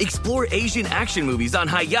adventure? Explore Asian action movies on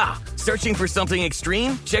Hi-Ya. Searching for something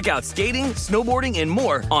extreme? Check out skating, snowboarding, and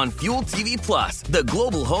more on Fuel TV Plus, the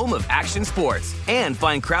global home of action sports. And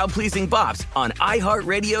find crowd-pleasing bops on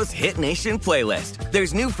iHeartRadio's Hit Nation playlist.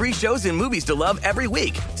 There's new free shows and movies to love every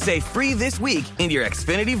week. Say free this week in your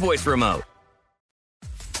Xfinity voice remote.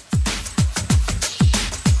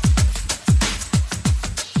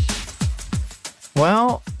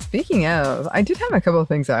 Well, speaking of, I did have a couple of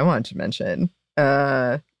things that I wanted to mention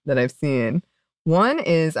that I've seen. One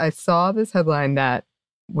is I saw this headline that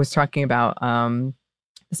was talking about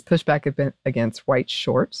this pushback against white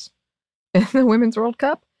shorts in the Women's World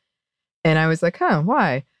Cup. And I was like,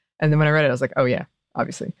 why? And then when I read it, I was like, oh, yeah,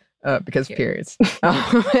 obviously, because of periods.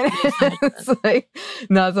 It's like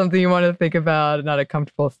not something you want to think about, not a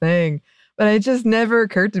comfortable thing. But it just never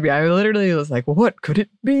occurred to me. I literally was like, what could it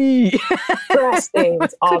be? Grass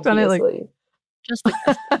stains, Clicked on it, obviously. Just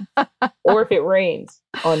like Or if it rains,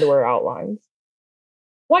 underwear outlines.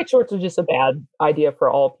 White shorts are just a bad idea for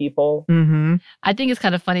all people. Mm-hmm. I think it's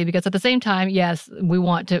kind of funny because at the same time, yes, we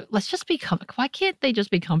want to, let's just be, why can't they just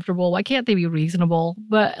be comfortable? Why can't they be reasonable?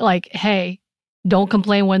 But like, hey, don't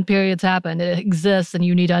complain when periods happen. It exists, and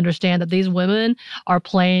you need to understand that these women are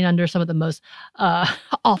playing under some of the most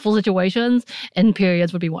awful situations, and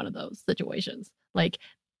periods would be one of those situations. Like,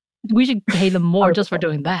 we should pay them more just for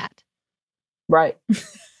doing that. Right.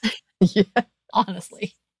 Yeah.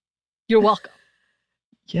 Honestly. You're welcome.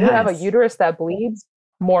 You have a uterus that bleeds,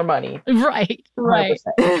 more money. Right.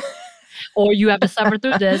 100%. Or you have to suffer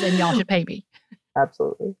through this and y'all should pay me.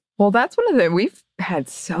 Absolutely. Well, that's one of the, we've had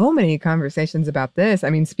so many conversations about this. I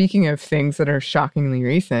mean, speaking of things that are shockingly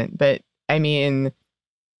recent, but I mean,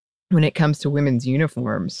 when it comes to women's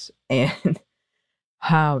uniforms and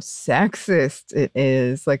how sexist it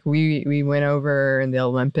is, like we went over in the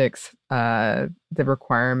Olympics, the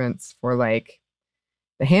requirements for like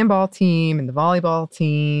the handball team and the volleyball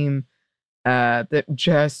team, that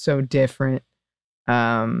just so different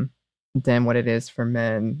than what it is for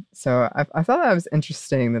men. So I thought that was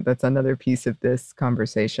interesting that that's another piece of this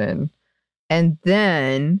conversation. And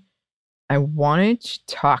then I wanted to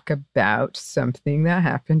talk about something that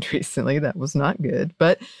happened recently that was not good.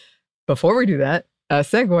 But before we do that,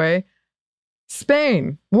 segue,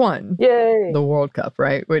 Spain won the World Cup,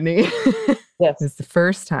 right, Whitney? Yes. It's the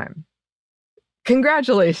first time.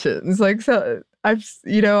 Congratulations. Like, so I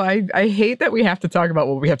hate that we have to talk about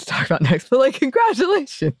what we have to talk about next, but like,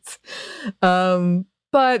 congratulations.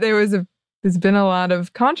 But there's been a lot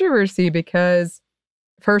of controversy because,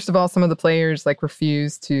 first of all, some of the players like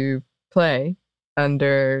refused to play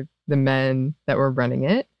under the men that were running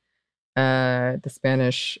it, the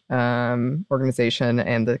Spanish organization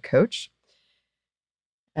and the coach.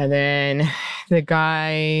 And then the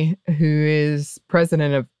guy who is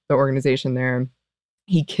president of the organization there,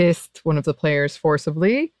 he kissed one of the players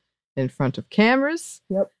forcibly in front of cameras.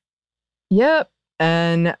 Yep.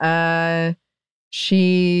 And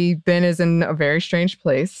she then is in a very strange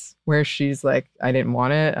place where she's like, I didn't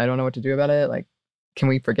want it. I don't know what to do about it. Like, can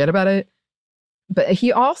we forget about it? But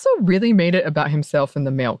he also really made it about himself and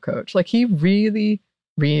the male coach. Like, he really,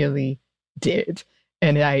 really did.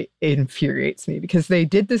 And it infuriates me because they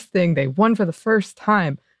did this thing. They won for the first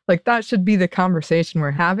time. Like, that should be the conversation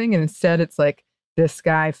we're having. And instead, it's like, this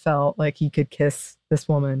guy felt like he could kiss this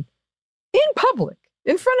woman in public,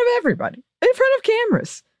 in front of everybody, in front of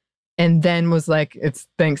cameras. And then was like, it's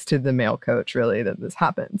thanks to the male coach, really, that this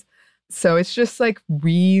happened. So it's just like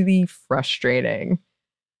really frustrating.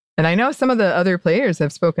 And I know some of the other players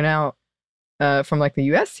have spoken out from like the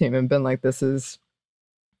US team and been like, this is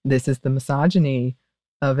the misogyny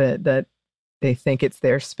of it, that they think it's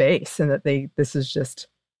their space and that this is just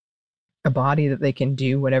a body that they can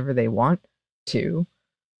do whatever they want to.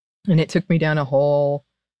 And it took me down I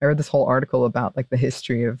read this whole article about like the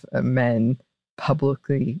history of men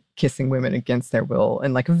publicly kissing women against their will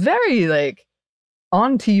and like very like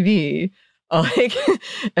on TV, like,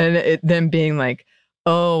 and them being like,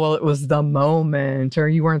 oh, well, it was the moment, or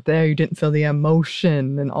you weren't there, you didn't feel the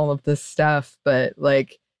emotion and all of this stuff. But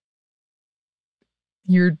like,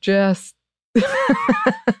 you're just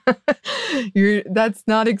that's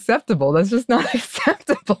not acceptable. That's just not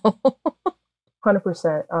acceptable.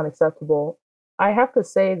 100% unacceptable. I have to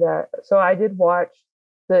say that, so I did watch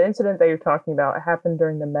the incident that you're talking about. It happened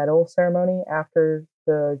during the medal ceremony after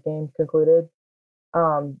the game concluded.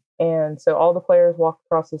 And so all the players walked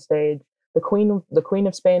across the stage. The Queen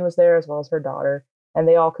of Spain was there, as well as her daughter, and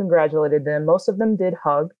they all congratulated them. Most of them did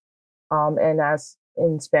hug. And as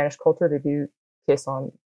in Spanish culture, they do kiss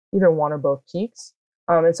on either one or both cheeks.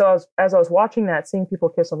 And so as I was watching that, seeing people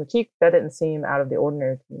kiss on the cheek, that didn't seem out of the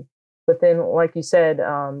ordinary to me. But then, like you said,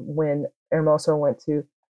 when Hermoso went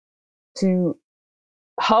to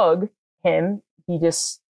hug him, he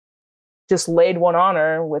just laid one on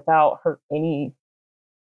her without her any,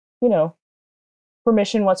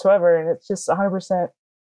 permission whatsoever. And it's just 100%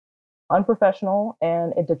 unprofessional,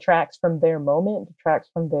 and it detracts from their moment, detracts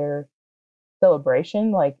from their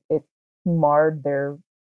celebration. Like, it marred their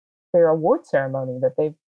award ceremony that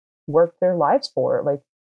they've worked their lives for. Like,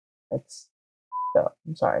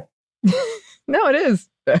 I'm sorry. No, it is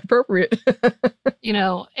appropriate.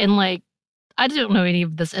 And like, I didn't know any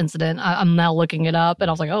of this incident. I'm now looking it up, and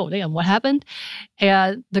I was like, oh, damn, what happened?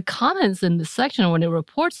 And the comments in the section when it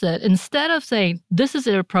reports it, instead of saying, this is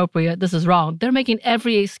inappropriate, this is wrong, they're making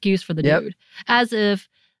every excuse for the dude, as if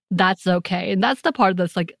that's okay. And that's the part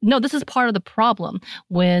that's like, no, this is part of the problem.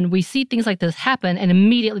 When we see things like this happen, and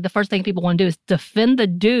immediately the first thing people want to do is defend the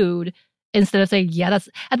dude instead of saying, yeah, that's,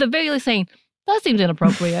 at the very least saying, that seems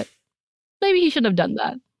inappropriate. Maybe he shouldn't have done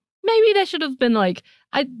that. Maybe they should have been like,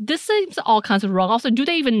 this seems all kinds of wrong. Also, do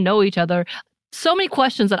they even know each other? So many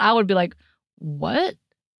questions that I would be like, what?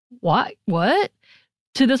 What?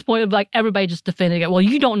 To this point of like everybody just defending it. Well,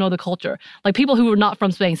 you don't know the culture. Like, people who were not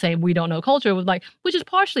from Spain saying we don't know culture was like, which is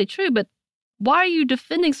partially true, but why are you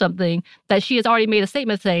defending something that she has already made a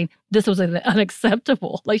statement saying this was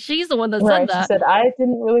unacceptable? Like, she's the one that said that. She said, I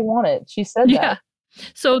didn't really want it. She said that.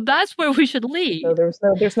 So that's where we should lead. So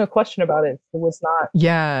there's no question about it. It was not.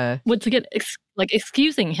 Yeah. To get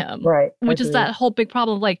excusing him. Right. Which is that whole big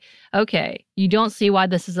problem of like, okay, you don't see why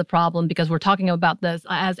this is a problem because we're talking about this,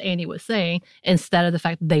 as Annie was saying, instead of the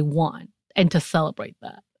fact that they won and to celebrate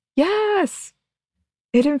that. Yes.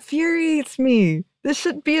 It infuriates me. This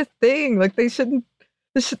shouldn't be a thing. Like they should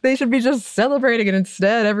be just celebrating it.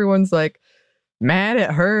 Instead, everyone's like mad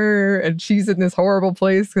at her and she's in this horrible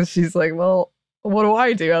place because she's like, well, what do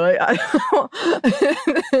I do?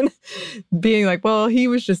 Being like, well, he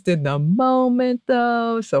was just in the moment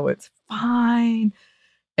though, so it's fine.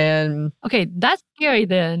 And okay, that's scary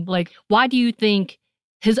then. Like, why do you think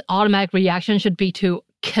his automatic reaction should be to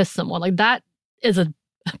kiss someone? Like, that is a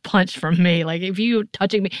punch from me. Like, if you're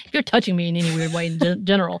touching me in any weird way in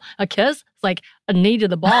general, a kiss, it's like a knee to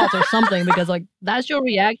the balls or something, because like that's your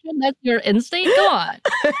reaction, that's your instinct. Come on,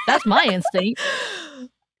 that's my instinct.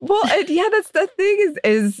 Well, yeah, that's the thing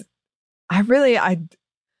is I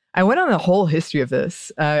went on the whole history of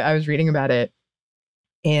this. I was reading about it,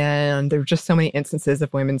 and there were just so many instances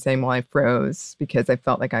of women saying, well, I froze because I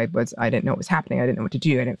felt like I didn't know what was happening. I didn't know what to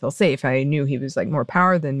do. I didn't feel safe. I knew he was like more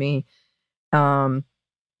power than me.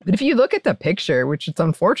 But if you look at the picture, which it's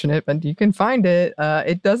unfortunate, but you can find it,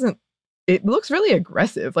 it looks really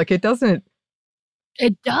aggressive. Like it does.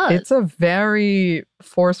 It's a very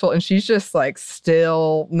forceful, and she's just like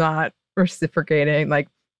still not reciprocating. Like,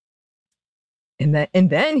 and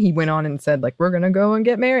then he went on and said, like, we're gonna go and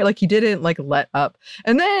get married. Like he didn't like let up.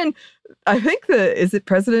 And then I think is it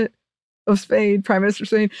President of Spain, Prime Minister of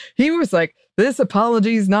Spain? He was like, this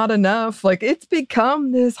apology is not enough. Like it's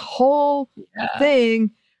become this whole thing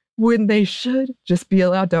when they should just be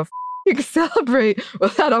allowed to celebrate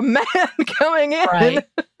without a man coming in. Right.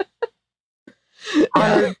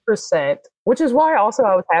 100%. Which is why also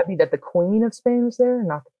I was happy that the Queen of Spain was there,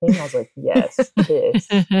 not the King. I was like, yes, this.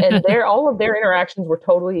 And all of their interactions were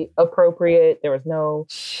totally appropriate. There was no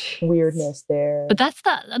weirdness there. But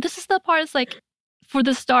this is the part. It's like, for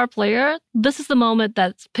the star player, this is the moment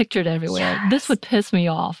that's pictured everywhere. Yes. This would piss me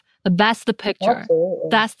off. But that's the picture. Absolutely.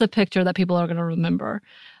 That's the picture that people are going to remember.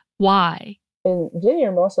 Why? And Ginny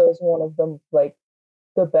Hermoso is one of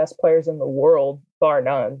the best players in the world, bar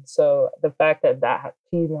none. So the fact that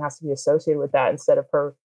she even has to be associated with that instead of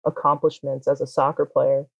her accomplishments as a soccer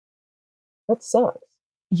player, that sucks.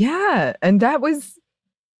 Yeah, and that was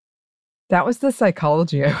the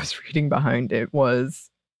psychology I was reading behind it.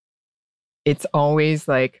 It's always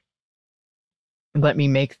like, let me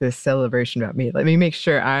make this celebration about me. Let me make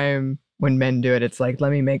sure when men do it, it's like,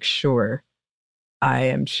 let me make sure I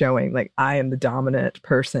am showing like I am the dominant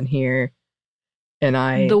person here.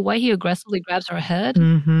 And the way he aggressively grabs her head.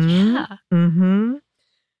 Mm-hmm, yeah. Mm-hmm.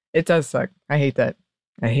 It does suck. I hate that.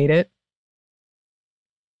 I hate it.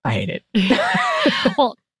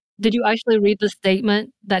 Well, did you actually read the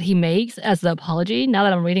statement that he makes as the apology? Now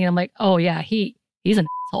that I'm reading it, I'm like, oh yeah, he's an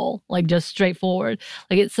asshole. Like just straightforward.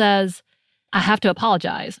 Like it says, I have to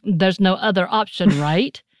apologize. There's no other option,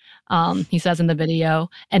 right? He says in the video.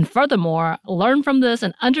 And furthermore, learn from this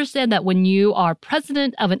and understand that when you are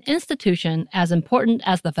president of an institution as important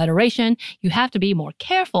as the Federation, you have to be more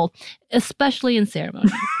careful, especially in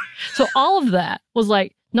ceremonies. So all of that was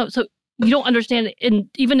like, no, so you don't understand it. And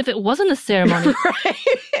even if it wasn't a ceremony, right?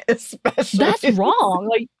 Especially. That's wrong.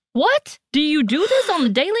 Like, what? Do you do this on the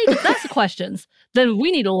daily? If that's the questions, then we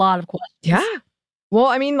need a lot of questions. Yeah. Well,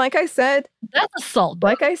 I mean, like I said, that's assault.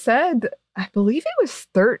 Like I said, I believe it was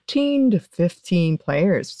 13 to 15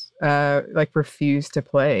 players refused to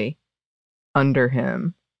play under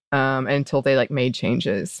him until they made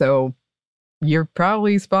changes. So you're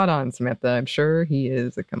probably spot on, Samantha. I'm sure he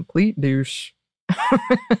is a complete douche.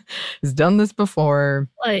 He's done this before,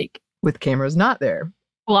 with cameras not there.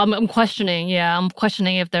 Well, I'm questioning. Yeah, I'm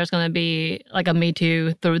questioning if there's going to be a Me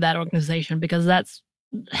Too through that organization, because that's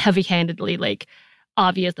heavy-handedly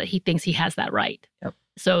obvious that he thinks he has that right. Yep.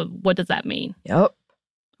 So what does that mean? Yep.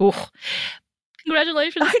 Ooh.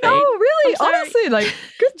 Congratulations. I know, really, honestly,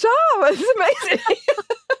 good job. It's amazing.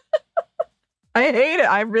 I hate it.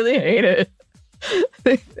 I really hate it.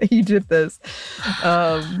 He did this.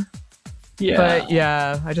 Yeah. But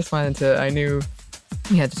yeah, I just I knew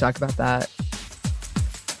we had to talk about that.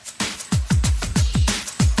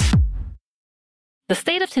 The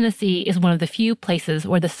state of Tennessee is one of the few places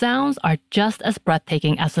where the sounds are just as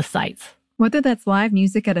breathtaking as the sights. Whether that's live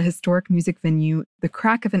music at a historic music venue, the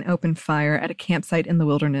crack of an open fire at a campsite in the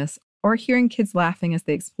wilderness, or hearing kids laughing as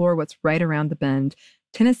they explore what's right around the bend,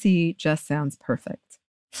 Tennessee just sounds perfect.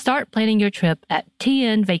 Start planning your trip at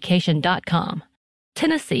tnvacation.com.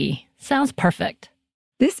 Tennessee sounds perfect.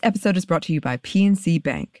 This episode is brought to you by PNC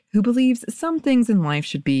Bank, who believes some things in life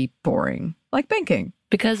should be boring, like banking.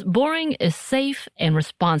 Because boring is safe and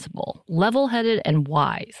responsible, level-headed and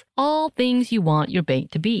wise. All things you want your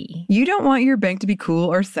bank to be. You don't want your bank to be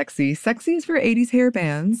cool or sexy. Sexy is for 80s hair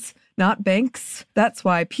bands, not banks. That's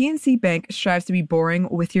why PNC Bank strives to be boring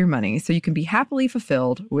with your money so you can be happily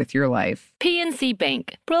fulfilled with your life. PNC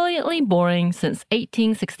Bank, brilliantly boring since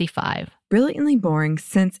 1865. Brilliantly Boring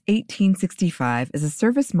Since 1865 is a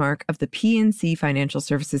service mark of the PNC Financial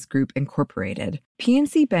Services Group, Incorporated.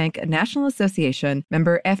 PNC Bank, a National Association,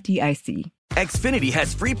 member FDIC. Xfinity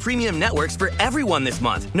has free premium networks for everyone this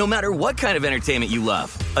month, no matter what kind of entertainment you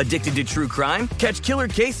love. Addicted to true crime? Catch killer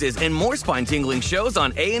cases and more spine-tingling shows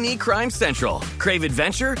on A&E Crime Central. Crave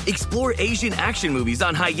adventure? Explore Asian action movies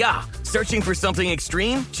on Hi-YAH. Searching for something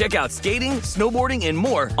extreme? Check out skating, snowboarding, and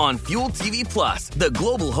more on Fuel TV Plus, the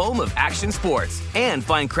global home of action sports. And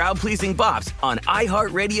find crowd-pleasing bops on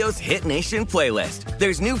iHeartRadio's Hit Nation playlist.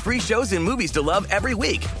 There's new free shows and movies to love every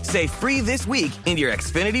week. Say free this week in your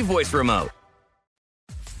Xfinity voice remote.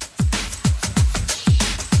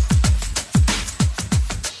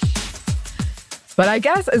 But I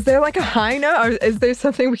guess, is there like a high note? Or is there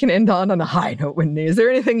something we can end on a high note, Whitney? Is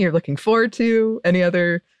there anything you're looking forward to? Any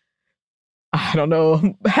other, I don't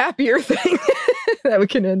know, happier thing that we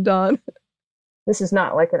can end on? This is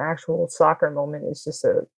not like an actual soccer moment. It's just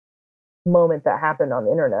a moment that happened on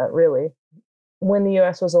the internet, really. When the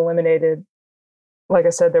U.S. was eliminated, like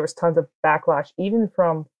I said, there was tons of backlash, even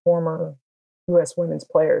from former U.S. women's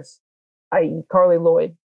players, i.e. Carly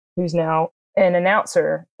Lloyd, who's now an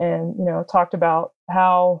announcer, and talked about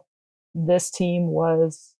how this team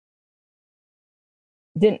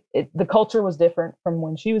the culture was different from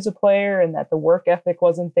when she was a player, and that the work ethic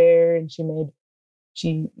wasn't there. And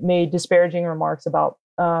she made disparaging remarks about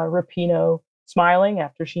Rapinoe smiling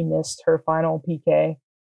after she missed her final PK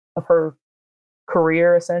of her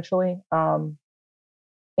career, essentially.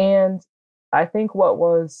 And I think what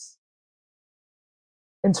was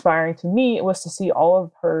inspiring to me was to see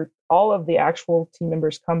all of the actual team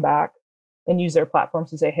members come back and use their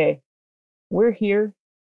platforms to say, hey, we're here.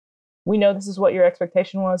 We know this is what your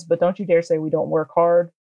expectation was, but don't you dare say we don't work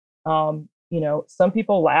hard. Some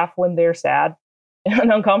people laugh when they're sad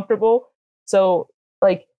and uncomfortable. So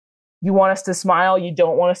you want us to smile, you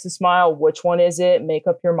don't want us to smile. Which one is it? Make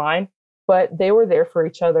up your mind. But they were there for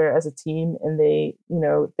each other as a team, and they,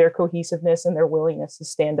 their cohesiveness and their willingness to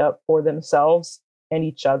stand up for themselves and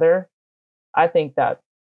each other. I think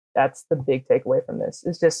that's the big takeaway from this,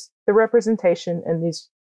 is just the representation and these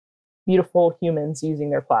beautiful humans using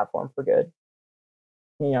their platform for good.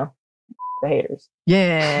 The haters.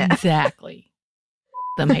 Yeah. Exactly.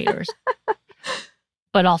 Them haters.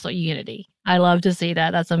 But also unity. I love to see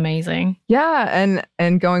that. That's amazing. Yeah.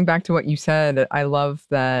 And going back to what you said, I love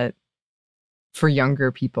that for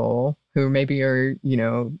younger people who maybe are,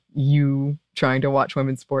 you trying to watch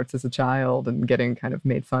women's sports as a child and getting kind of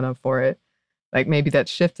made fun of for it. Like maybe that's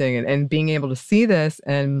shifting, and being able to see this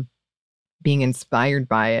and being inspired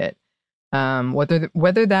by it.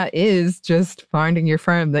 Whether that is just finding your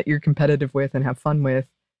friend that you're competitive with and have fun with,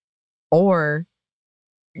 or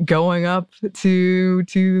going up to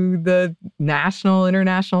the national,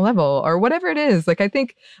 international level, or whatever it is. Like, I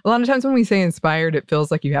think a lot of times when we say inspired, it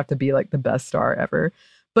feels like you have to be like the best star ever.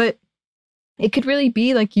 But it could really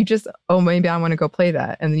be like you just, maybe I want to go play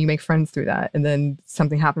that. And then you make friends through that. And then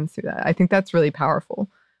something happens through that. I think that's really powerful.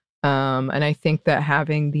 And I think that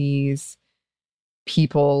having these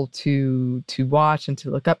people to watch and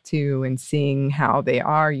to look up to, and seeing how they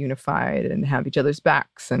are unified and have each other's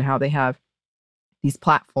backs, and how they have these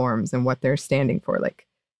platforms and what they're standing for, like,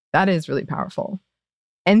 that is really powerful.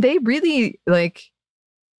 And they really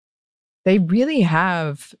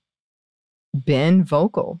have been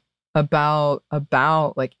vocal about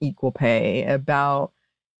like equal pay, about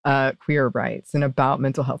queer rights, and about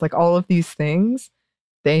mental health, like all of these things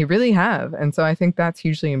they really have. And so I think that's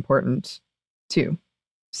hugely important too.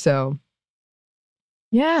 So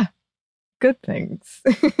yeah, good things.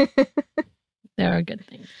 There are good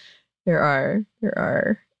things. There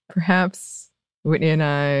are. Perhaps Whitney and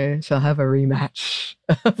I shall have a rematch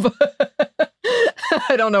of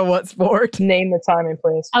I don't know what sport. Name the time and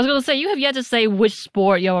place. I was going to say, you have yet to say which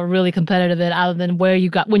sport you were really competitive in, other than when you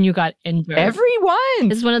got injured. Everyone.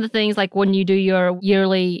 This is one of the things, like when you do your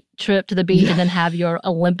yearly trip to the beach and then have your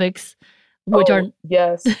Olympics, which are...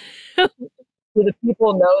 Yes. Do the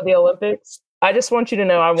people know the Olympics? I just want you to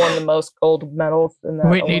know I won the most gold medals in that.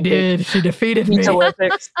 Whitney did. She defeated me.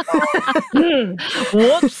 Olympics.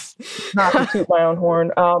 Whoops. Not to toot my own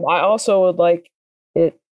horn. I also would like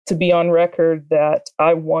it to be on record that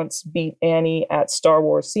I once beat Annie at Star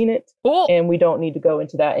Wars Scene It, and we don't need to go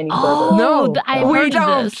into that any further. No, I've we heard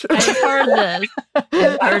don't. This. I've heard this.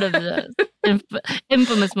 I've heard of this.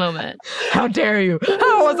 Infamous moment. How dare you?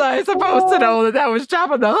 How was I supposed to know that was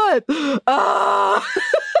Jabba the Hutt?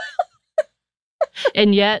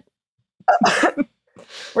 And yet,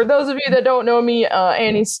 for those of you that don't know me,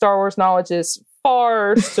 Annie's Star Wars knowledge is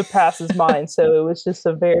far surpasses mine, so it was just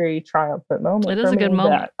a very triumphant moment. It is for a good me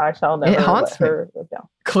moment. that I shall never It haunts let her live down.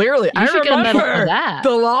 Clearly, you I should get a medal for remember that. the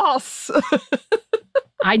loss.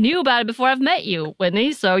 I knew about it before I've met you,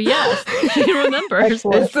 Whitney. So yes, she remembers.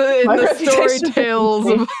 Excellent. It's in My the story reputation tales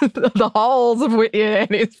of the halls of Whitney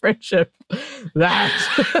and Annie's friendship. That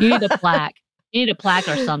You need a plaque. You need a plaque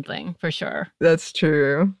or something for sure. That's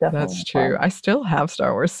true. Definitely That's true. I still have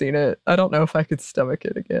Star Wars Seen It. I don't know if I could stomach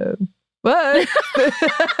it again, but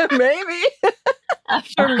maybe.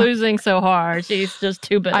 After losing so hard, she's just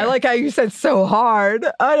too bitter. I like how you said so hard.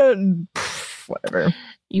 I don't. Whatever.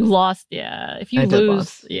 You lost, yeah. If you I did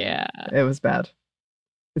lose, lose. yeah. It was bad.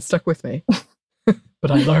 It stuck with me, but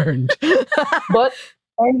I learned. But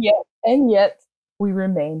and yet we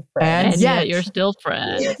remain friends. And yet- yet you're still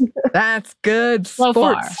friends. That's good So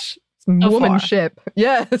far. sports. So far. Womanship.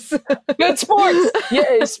 Yes. Good sports.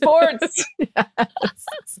 Yay, sports.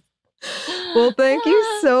 Yes. Well, thank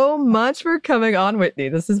you so much for coming on, Whitney.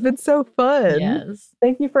 This has been so fun. Yes.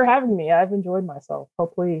 Thank you for having me. I've enjoyed myself.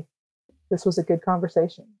 Hopefully this was a good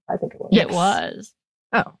conversation. I think it was. It was.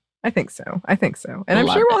 Oh, I think so. And I'm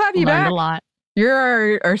Loved sure we'll it. have you Learned back. a lot.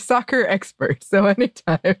 You're our soccer expert, so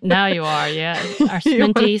anytime. Now you are, yeah. Our You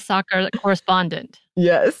Sminty soccer correspondent.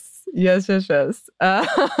 Yes. Yes. Yes.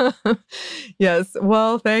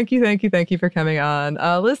 Well, thank you for coming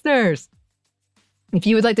on. Listeners, if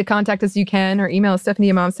you would like to contact us, you can, or email us,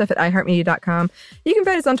 stephanie@momstuff@iheartmedia.com. You can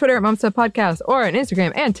find us on Twitter at momstuffpodcast, or on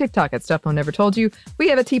Instagram and TikTok at Stuff Mom Never Told You. We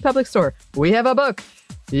have a TeePublic store. We have a book.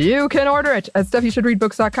 You can order it at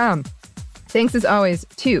stuffyoushouldreadbooks.com. Thanks as always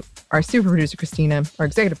to our super producer, Christina, our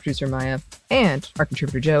executive producer, Maya, and our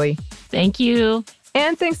contributor, Joey. Thank you.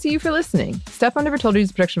 And thanks to you for listening. Stuff Mom Never Told You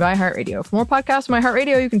is a production of iHeartRadio. For more podcasts from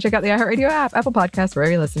iHeartRadio, you can check out the iHeartRadio app, Apple Podcasts,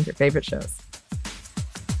 wherever you listen to your favorite shows.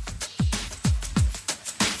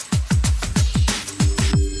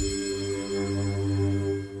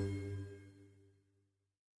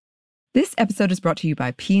 This episode is brought to you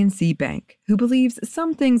by PNC Bank, who believes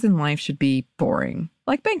some things in life should be boring,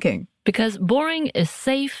 like banking. Because boring is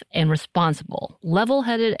safe and responsible,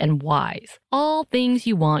 level-headed and wise. All things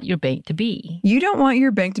you want your bank to be. You don't want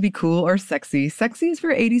your bank to be cool or sexy. Sexy is for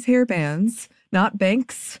 80s hair bands, not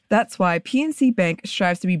banks. That's why PNC Bank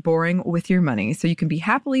strives to be boring with your money so you can be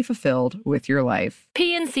happily fulfilled with your life.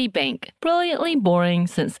 PNC Bank, brilliantly boring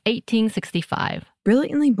since 1865.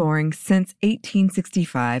 Brilliantly Boring Since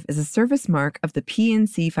 1865 is a service mark of the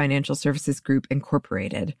PNC Financial Services Group,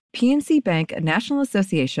 Incorporated. PNC Bank, a National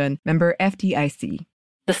Association, member FDIC.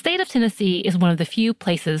 The state of Tennessee is one of the few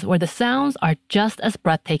places where the sounds are just as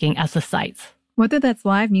breathtaking as the sights. Whether that's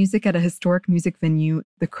live music at a historic music venue,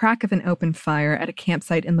 the crack of an open fire at a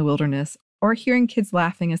campsite in the wilderness, or hearing kids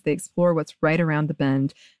laughing as they explore what's right around the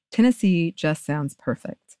bend, Tennessee just sounds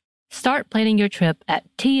perfect. Start planning your trip at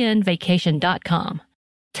tnvacation.com.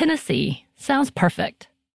 Tennessee sounds perfect.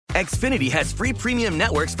 Xfinity has free premium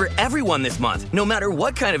networks for everyone this month, no matter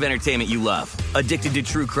what kind of entertainment you love. Addicted to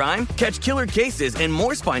true crime? Catch killer cases and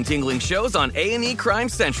more spine-tingling shows on A&E Crime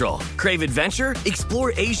Central. Crave adventure?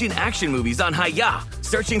 Explore Asian action movies on Hi-Ya.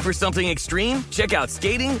 Searching for something extreme? Check out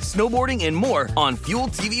skating, snowboarding, and more on Fuel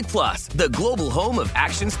TV Plus, the global home of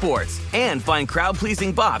action sports. And find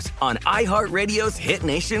crowd-pleasing bops on iHeartRadio's Hit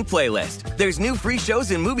Nation playlist. There's new free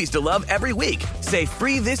shows and movies to love every week. Say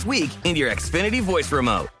free this week in your Xfinity voice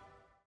remote.